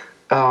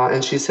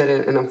 And she said,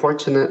 and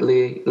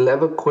unfortunately,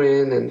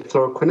 Levaquin and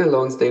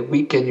fluoroquinolones, they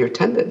weaken your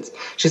tendons.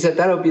 She said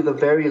that'll be the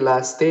very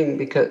last thing,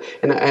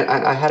 and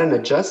I had an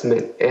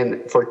adjustment,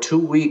 and for 2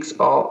 weeks,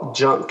 all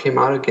junk came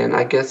out again.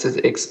 I guess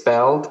it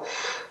expelled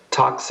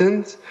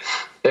toxins,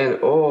 and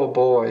oh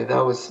boy,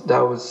 that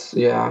was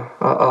yeah.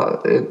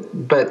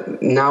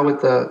 But now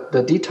with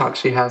the detox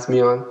she has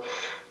me on,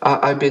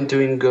 I've been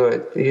doing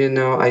good.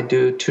 I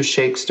do 2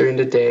 shakes during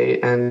the day,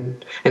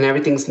 and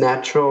everything's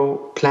natural,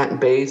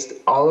 plant-based.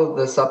 All of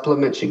the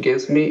supplements she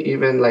gives me,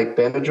 even like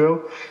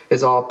Benadryl,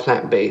 is all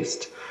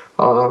plant-based.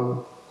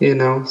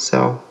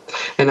 So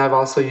And I've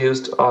also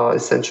used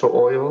essential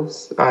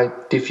oils. I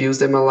diffuse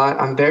them a lot.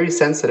 I'm very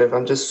sensitive.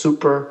 I'm just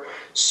super,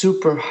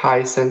 super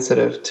high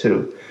sensitive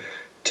to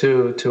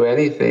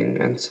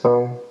anything. And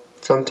so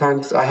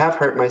sometimes I have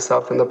hurt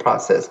myself in the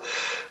process,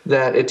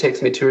 that it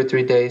takes me 2 or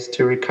 3 days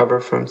to recover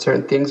from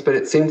certain things. But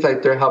it seems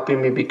like they're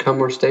helping me become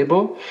more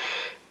stable.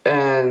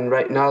 And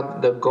right now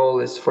the goal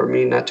is for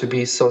me not to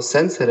be so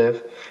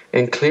sensitive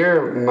and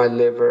clear my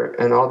liver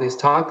and all these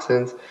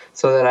toxins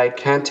so that I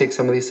can take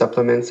some of these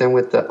supplements. And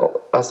with the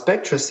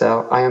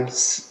SpectraCell, I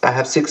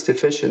have 6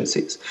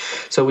 deficiencies.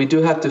 So we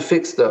do have to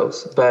fix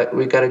those, but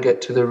we got to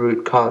get to the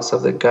root cause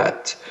of the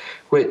gut,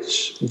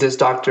 which this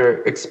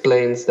doctor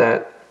explains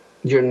that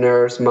your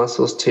nerves,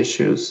 muscles,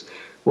 tissues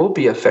will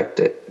be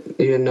affected,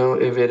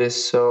 if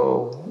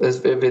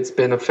it's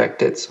been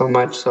affected so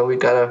much. So we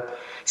got to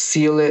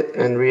seal it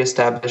and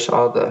reestablish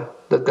all the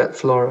gut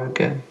flora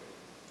again.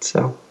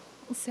 So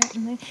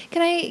certainly.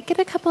 Can I get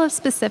a couple of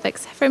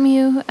specifics from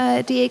you,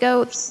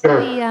 Diego?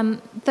 Sure.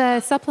 The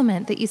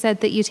supplement that you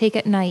said that you take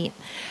at night.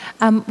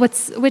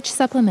 Which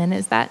supplement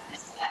is that?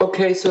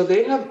 Okay, so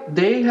they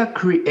have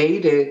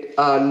created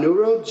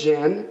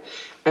Neurogen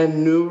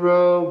and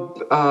Neuro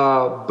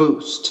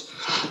Boost.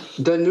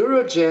 The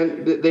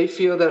Neurogen, they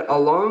feel that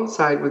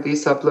alongside with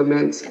these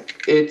supplements,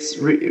 it's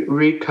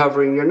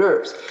recovering your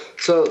nerves.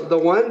 So the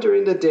one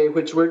during the day,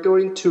 which we're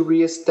going to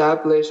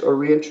reestablish or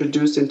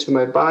reintroduce into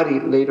my body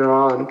later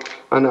on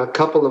a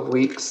couple of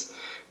weeks,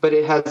 but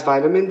it has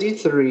vitamin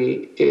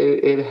D3,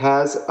 it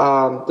has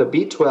the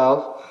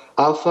B12,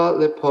 alpha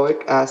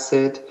lipoic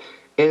acid,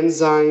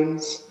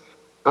 enzymes,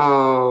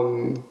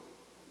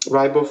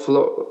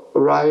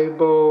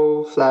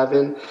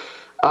 riboflavin,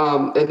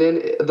 and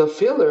then the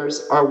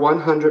fillers are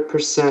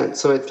 100%.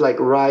 So it's like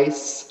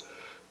rice,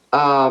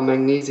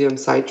 magnesium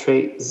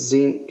citrate,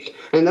 zinc.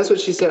 And that's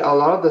what she said. A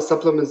lot of the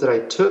supplements that I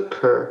took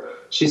her,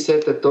 she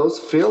said that those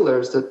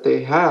fillers that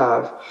they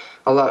have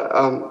a lot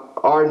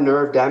are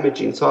nerve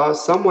damaging. So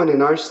someone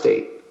in our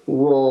state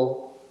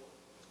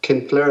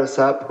can flare us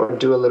up or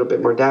do a little bit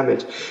more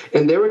damage.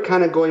 And they were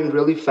kind of going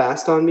really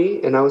fast on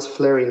me, and I was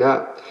flaring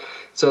up.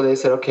 So they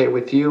said, okay,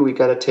 with you, we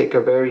got to take a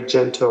very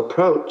gentle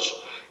approach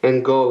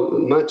and go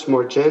much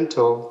more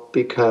gentle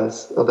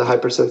because of the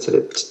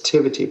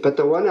hypersensitivity. But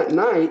the one at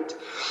night,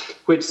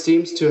 which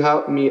seems to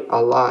help me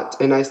a lot,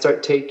 and I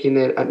start taking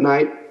it at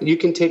night, you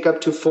can take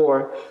up to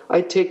 4. I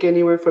take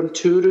anywhere from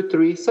 2 to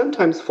 3,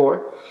 sometimes 4.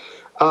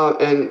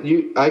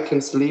 I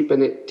can sleep,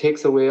 and it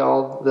takes away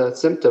all the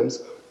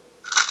symptoms.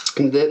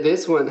 And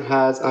this one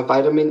has a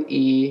vitamin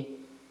E,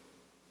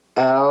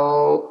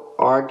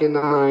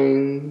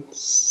 L-arginine,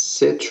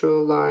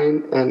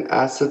 citrulline, and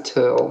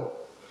acetyl.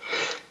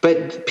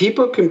 But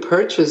people can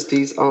purchase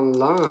these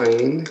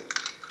online,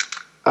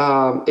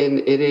 and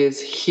it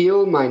is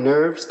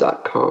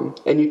healmynerves.com.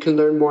 And you can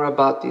learn more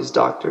about these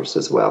doctors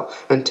as well,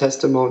 and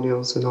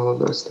testimonials and all of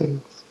those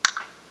things.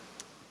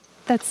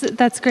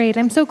 That's great.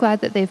 I'm so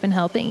glad that they've been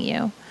helping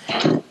you.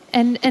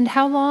 And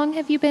how long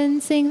have you been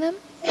seeing them?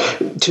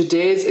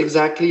 Today is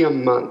exactly a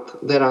month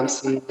that I'm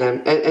seeing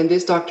them. And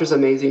this doctor's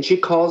amazing. She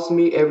calls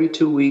me every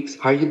 2 weeks.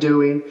 How are you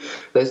doing?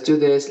 Let's do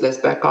this. Let's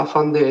back off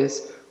on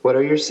this. What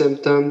are your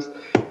symptoms?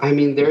 I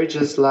mean, they're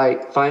just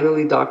like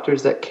finally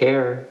doctors that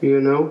care,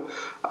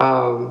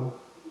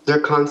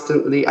 They're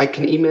constantly, I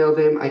can email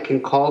them, I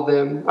can call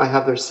them, I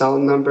have their cell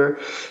number.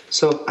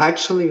 So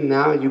actually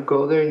now you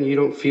go there and you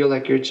don't feel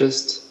like you're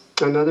just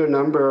another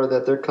number or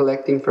that they're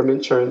collecting from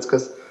insurance,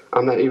 because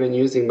I'm not even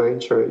using my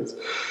insurance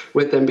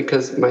with them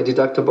because my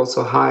deductible's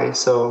so high.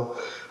 So,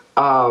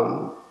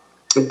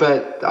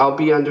 but I'll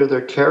be under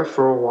their care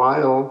for a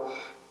while,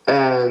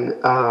 and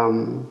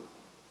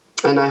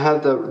I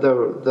have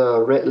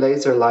the red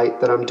laser light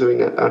that I'm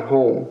doing at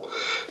home.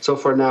 So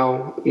for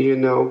now,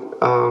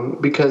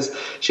 because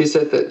she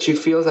said that she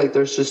feels like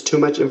there's just too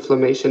much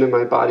inflammation in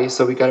my body,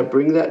 so we got to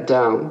bring that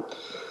down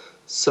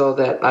so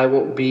that I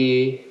won't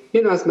be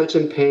as much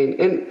in pain.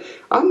 And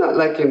I'm not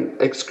like in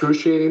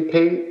excruciating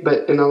pain,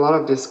 but in a lot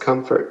of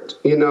discomfort,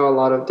 a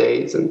lot of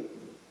days and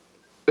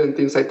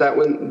things like that.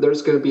 When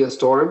there's going to be a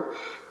storm,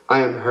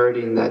 I am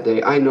hurting that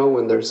day. I know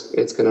when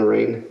it's going to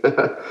rain,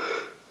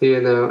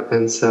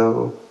 and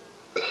so.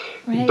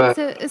 Right.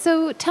 But,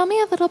 so tell me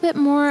a little bit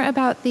more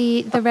about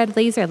the red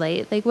laser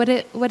light. Like what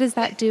does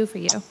that do for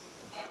you?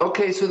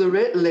 Okay. So the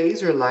red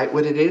laser light,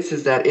 what it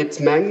is that it's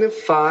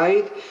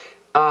magnified.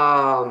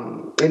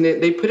 And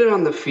they put it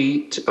on the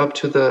feet up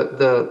to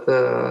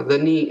the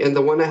knee, and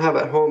the one I have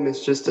at home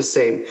is just the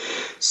same.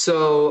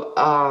 So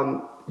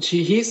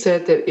he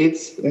said that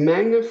it's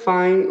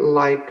magnifying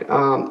like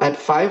at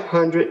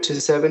 500 to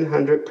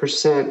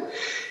 700%.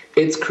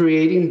 It's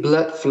creating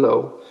blood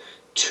flow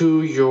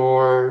to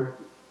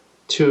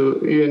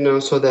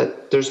so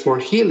that there's more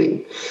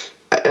healing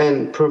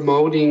and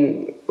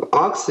promoting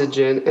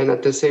oxygen, and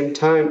at the same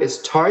time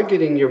is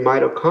targeting your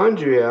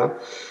mitochondria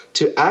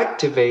to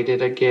activate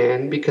it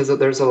again because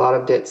there's a lot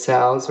of dead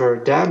cells or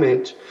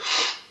damage,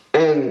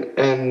 and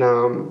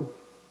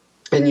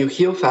you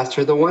heal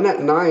faster. The one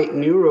at night,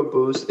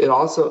 NeuroBoost,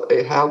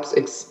 it helps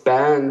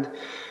expand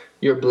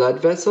your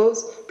blood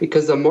vessels,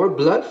 because the more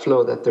blood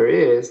flow that there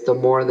is, the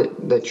more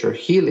that you're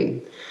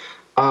healing.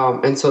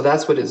 And so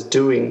that's what it's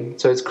doing.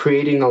 So it's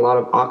creating a lot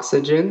of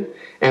oxygen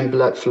and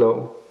blood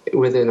flow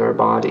within our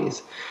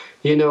bodies,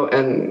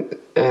 and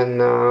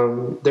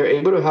they're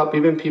able to help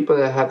even people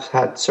that have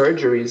had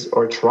surgeries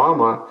or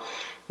trauma,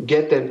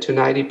 get them to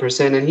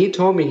 90%. And he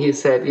told me, he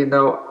said,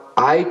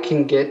 I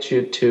can get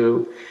you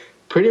to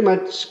pretty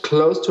much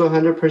close to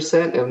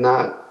 100%, if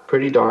not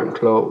pretty darn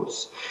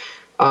close.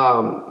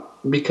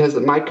 Because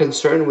my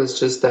concern was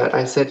just that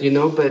I said,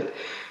 but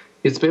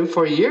it's been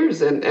 4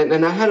 years, and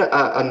I had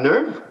a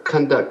nerve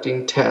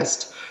conducting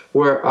test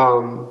where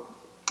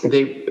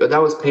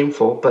that was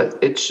painful,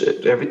 but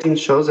everything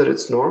shows that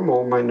it's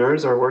normal. My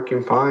nerves are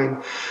working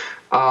fine.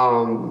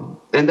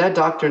 And that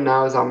doctor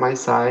now is on my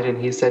side, and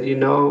he said,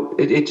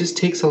 it just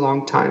takes a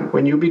long time.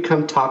 When you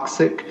become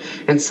toxic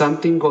and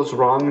something goes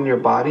wrong in your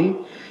body,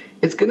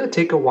 it's going to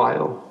take a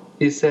while.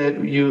 He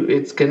said,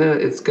 it's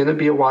gonna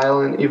be a while,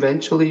 and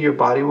eventually your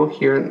body will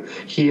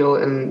heal.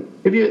 And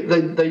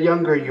if the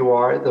younger you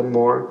are, the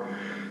more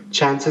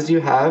chances you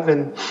have.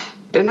 And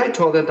I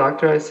told the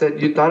doctor, I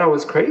said, you thought I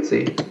was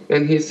crazy,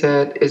 and he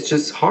said, it's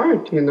just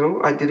hard.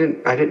 I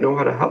didn't know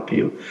how to help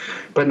you,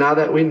 but now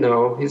that we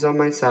know, he's on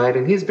my side,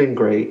 and he's been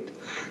great.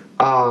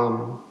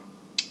 And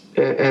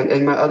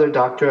my other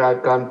doctor,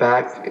 I've gone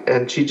back,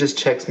 and she just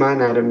checks my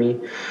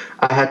anatomy.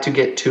 I had to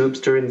get tubes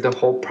during the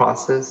whole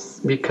process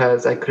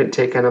because I couldn't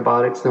take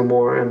antibiotics no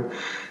more. And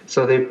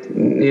so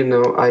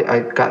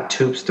I got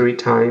tubes 3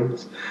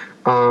 times.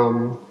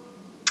 And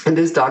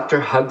this doctor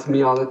hugs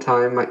me all the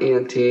time, my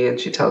ENT, and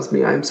she tells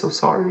me, I'm so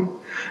sorry.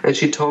 And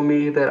she told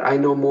me that I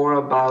know more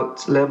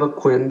about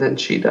Levaquin than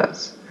she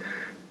does,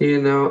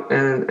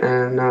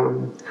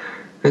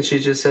 and she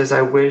just says,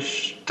 I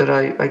wish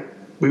that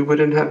we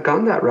wouldn't have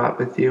gone that route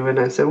with you. And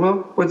I said,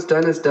 well, what's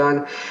done is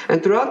done.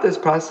 And throughout this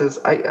process,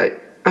 I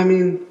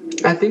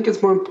think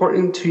it's more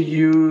important to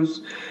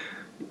use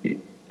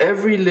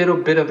every little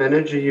bit of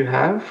energy you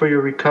have for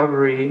your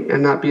recovery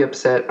and not be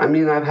upset.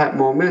 I've had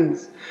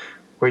moments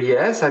where,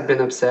 yes, I've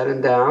been upset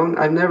and down.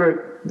 I've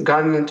never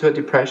gotten into a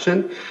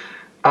depression,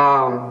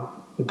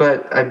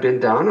 but I've been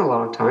down a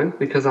lot of times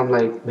because I'm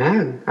like,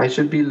 man, I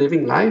should be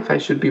living life. I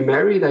should be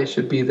married. I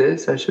should be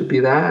this. I should be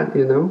that,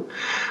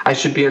 I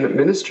should be an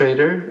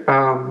administrator.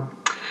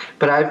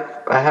 But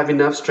I have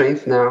enough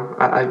strength now.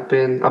 I've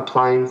been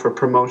applying for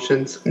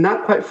promotions,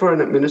 not quite for an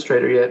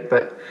administrator yet,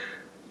 but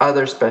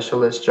other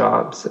specialist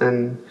jobs.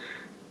 And,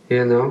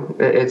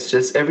 it's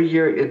just every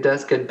year it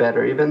does get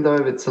better, even though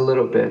it's a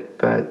little bit.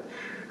 But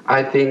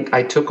I think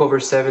I took over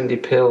 70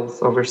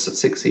 pills over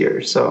 6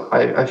 years. So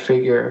I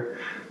figure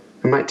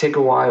it might take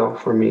a while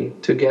for me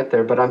to get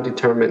there, but I'm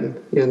determined.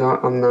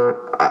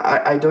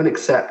 I don't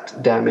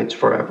accept damage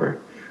forever.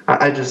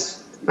 I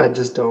just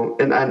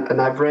don't.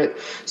 And I've read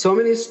so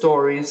many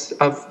stories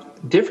of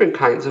different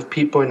kinds of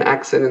people in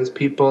accidents,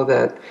 people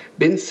that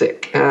been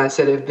sick. And I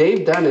said, if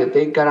they've done it,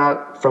 they got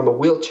out from a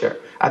wheelchair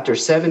after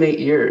 7-8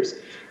 years.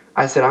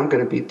 I said, I'm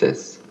going to beat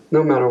this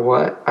no matter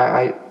what.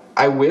 I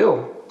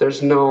will.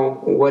 There's no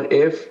what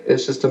if.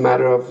 It's just a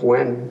matter of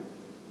when,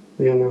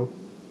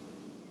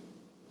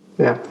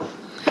 Yeah.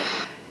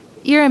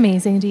 You're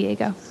amazing,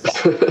 Diego.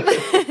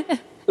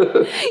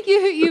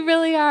 You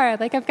really are.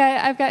 Like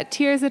I've got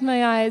tears in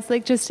my eyes.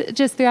 Like just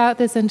throughout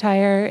this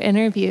entire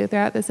interview,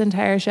 throughout this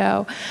entire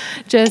show,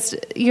 just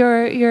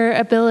your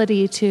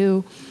ability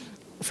to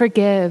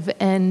forgive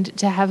and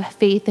to have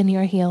faith in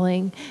your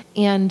healing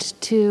and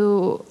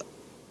to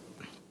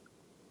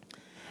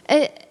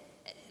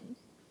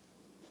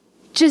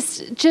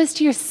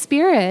just your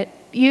spirit.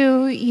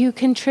 You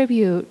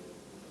contribute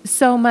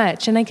so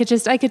much, and I could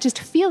just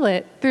feel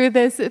it through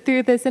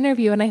this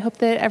interview, and I hope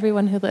that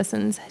everyone who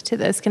listens to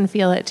this can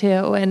feel it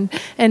too, and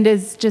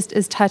is just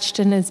as touched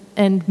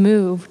and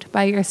moved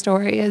by your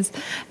story as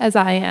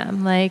I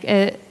am. Like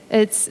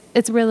it's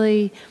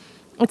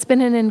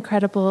been an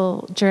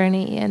incredible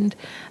journey, and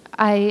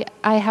I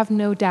have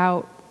no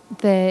doubt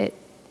that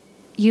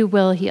you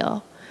will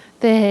heal,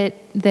 that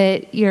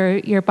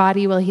your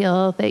body will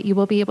heal, that you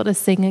will be able to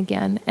sing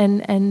again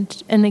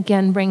and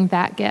again bring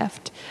that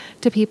gift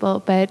to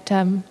people. But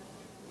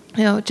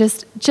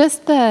just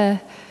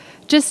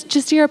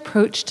your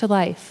approach to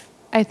life,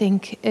 I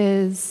think,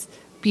 is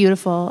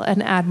beautiful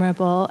and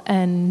admirable,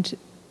 and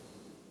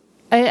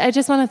I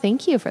just want to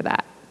thank you for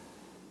that.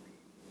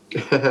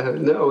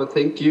 No,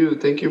 thank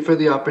you for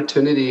the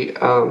opportunity.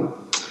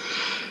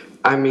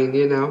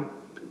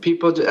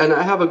 People, and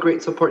I have a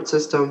great support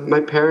system.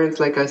 My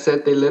parents, like I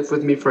said, they lived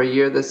with me for a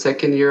year. The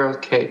second year,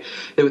 okay,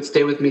 they would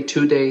stay with me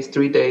 2 days,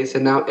 3 days,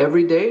 and now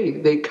every day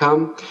they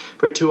come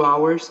for 2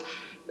 hours.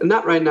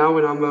 Not right now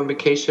when I'm on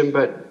vacation,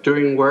 but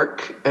during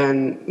work.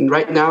 And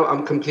right now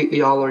I'm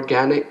completely all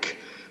organic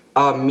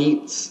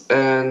meats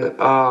and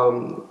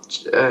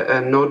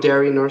no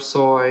dairy nor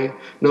soy,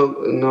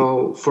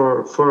 no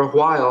for a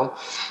while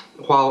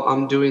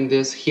I'm doing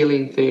this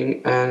healing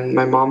thing. And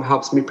my mom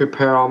helps me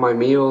prepare all my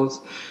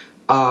meals.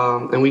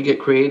 And we get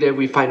creative.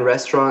 We find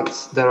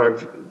restaurants that are,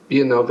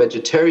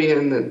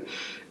 vegetarian,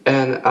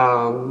 And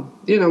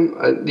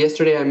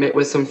yesterday I met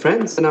with some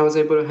friends, and I was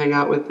able to hang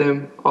out with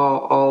them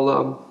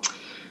all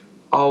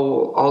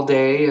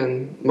day.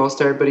 And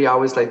most everybody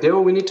always like,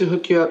 oh, we need to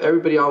hook you up.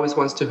 Everybody always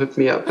wants to hook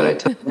me up, but I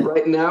tell them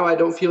right now I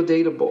don't feel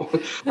dateable.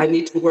 I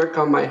need to work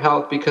on my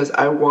health because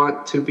I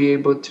want to be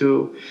able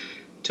to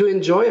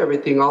enjoy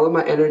everything. All of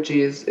my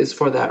energy is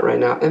for that right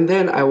now, and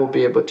then I will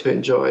be able to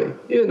enjoy,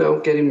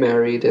 getting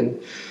married and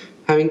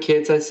having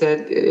kids. I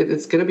said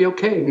it's going to be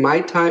okay.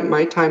 My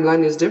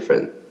timeline is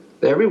different.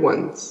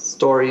 Everyone's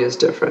story is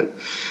different,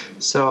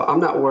 so I'm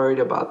not worried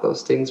about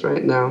those things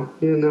right now.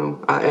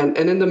 And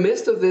in the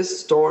midst of this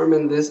storm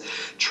and this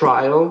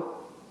trial,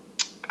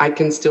 I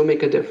can still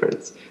make a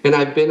difference. And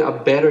I've been a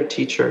better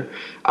teacher.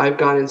 I've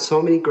gotten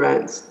so many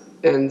grants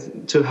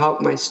and to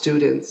help my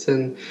students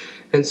and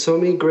so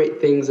many great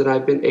things that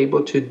I've been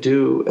able to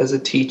do as a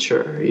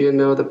teacher.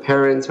 The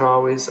parents are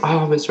always,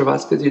 oh, Mr.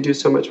 Vasquez, you do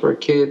so much for our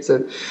kids.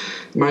 And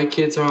my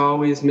kids are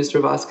always, Mr.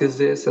 Vasquez,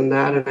 this and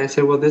that. And I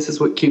say, well, this is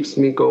what keeps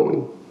me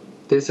going.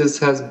 This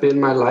has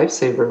been my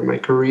lifesaver, my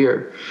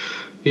career,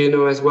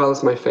 as well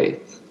as my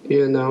faith,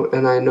 and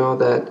I know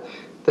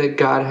that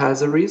God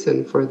has a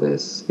reason for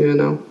this,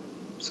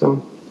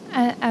 so.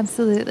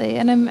 Absolutely.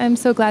 And I'm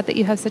so glad that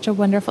you have such a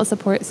wonderful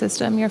support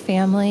system, your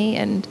family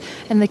and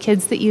the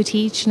kids that you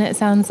teach. And it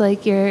sounds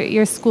like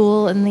your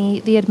school and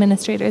the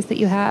administrators that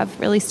you have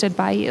really stood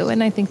by you.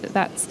 And I think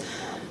that's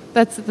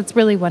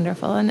really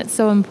wonderful. And it's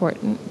so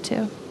important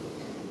too.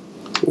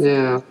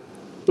 Yeah.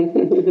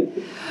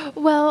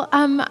 Well,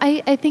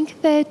 I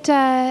think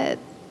that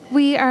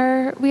we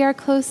are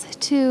close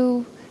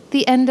to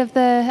the end of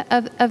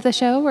the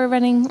show. We're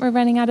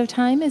running out of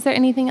time. Is there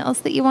anything else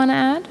that you want to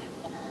add?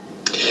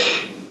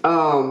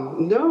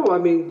 No, I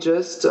mean,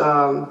 just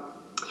other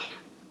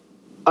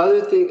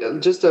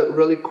thing, just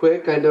really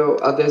quick. I know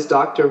this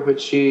doctor,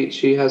 which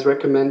she has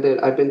recommended.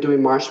 I've been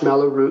doing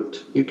marshmallow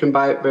root. You can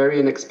buy it very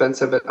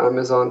inexpensive at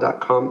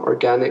Amazon.com.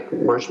 Organic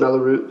marshmallow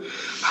root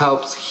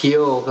helps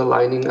heal the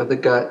lining of the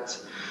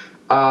gut.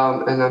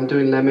 And I'm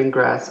doing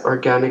lemongrass,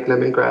 organic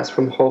lemongrass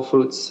from Whole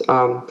Foods.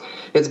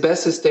 It's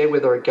best to stay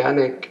with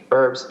organic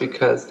herbs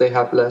because they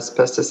have less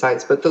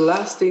pesticides. But the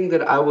last thing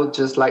that I would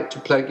just like to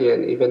plug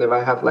in, even if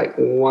I have like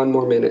 1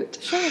 more minute,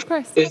 sure, of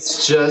course,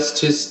 it's just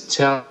to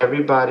tell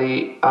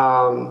everybody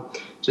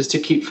just to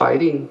keep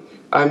fighting.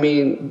 I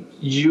mean,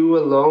 you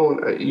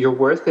alone, you're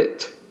worth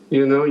it.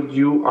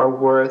 You are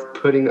worth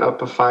putting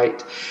up a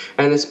fight.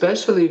 And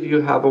especially if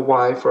you have a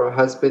wife or a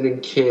husband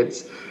and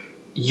kids,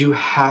 you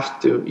have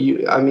to.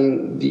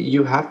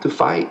 You have to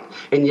fight.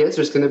 And yes,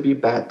 there's going to be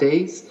bad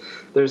days.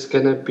 There's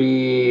going to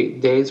be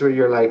days where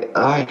you're like,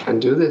 oh, I can't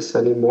do this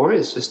anymore.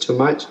 It's just too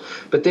much.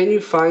 But then you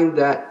find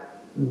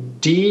that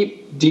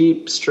deep,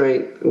 deep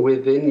strength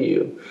within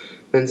you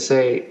and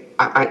say,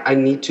 I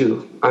need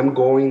to. I'm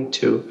going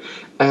to.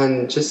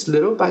 And just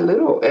little by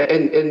little.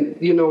 And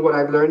what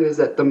I've learned is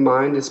that the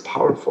mind is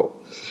powerful.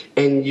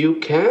 And you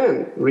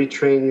can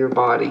retrain your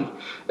body,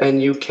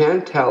 and you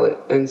can tell it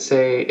and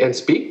say and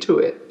speak to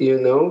it,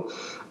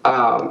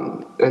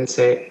 and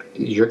say,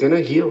 you're going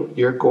to heal.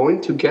 You're going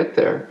to get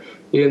there,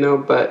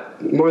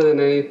 but more than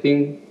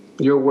anything,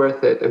 you're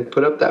worth it, and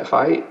put up that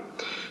fight.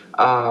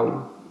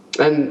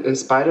 And in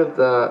spite of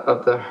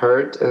the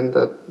hurt and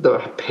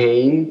the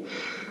pain,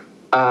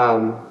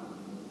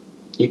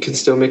 you can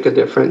still make a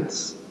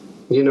difference,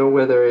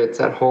 whether it's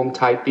at home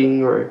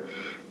typing or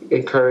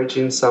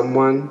encouraging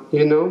someone,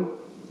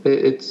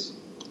 it's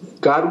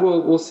God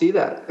will see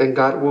that, and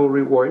God will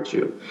reward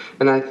you.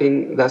 And I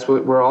think that's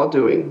what we're all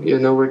doing.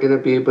 We're going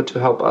to be able to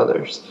help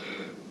others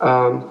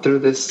through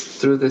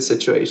this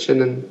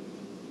situation,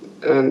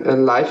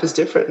 and life is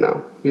different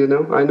now.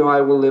 I know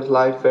I will live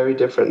life very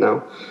different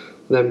now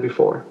than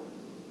before.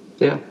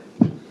 Yeah,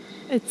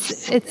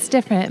 it's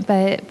different,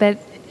 but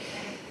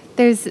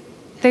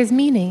there's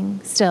meaning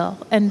still,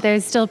 and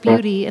there's still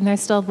beauty, and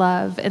there's still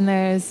love, and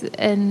there's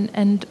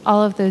and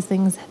all of those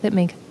things that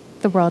make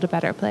the world a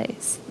better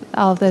place.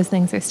 All of those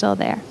things are still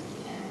there.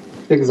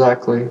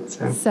 Exactly.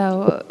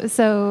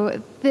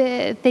 So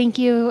thank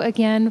you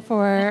again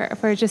for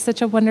just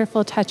such a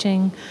wonderful,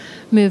 touching,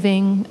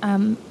 moving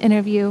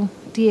interview,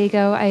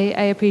 Diego.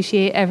 I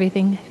appreciate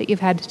everything that you've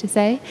had to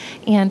say,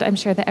 and I'm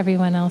sure that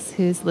everyone else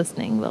who's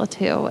listening will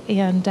too.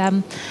 And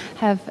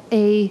have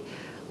a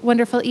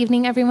wonderful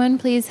evening, everyone.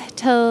 Please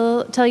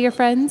tell your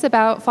friends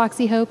about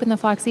Floxy Hope and the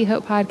Floxy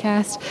Hope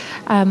podcast.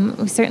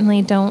 We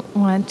certainly don't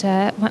want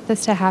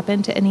this to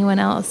happen to anyone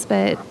else,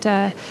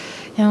 but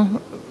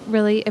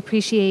really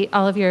appreciate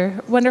all of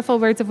your wonderful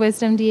words of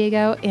wisdom,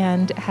 Diego,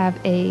 and have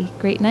a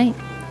great night.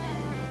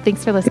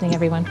 Thanks for listening,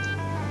 everyone.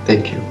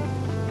 Thank you.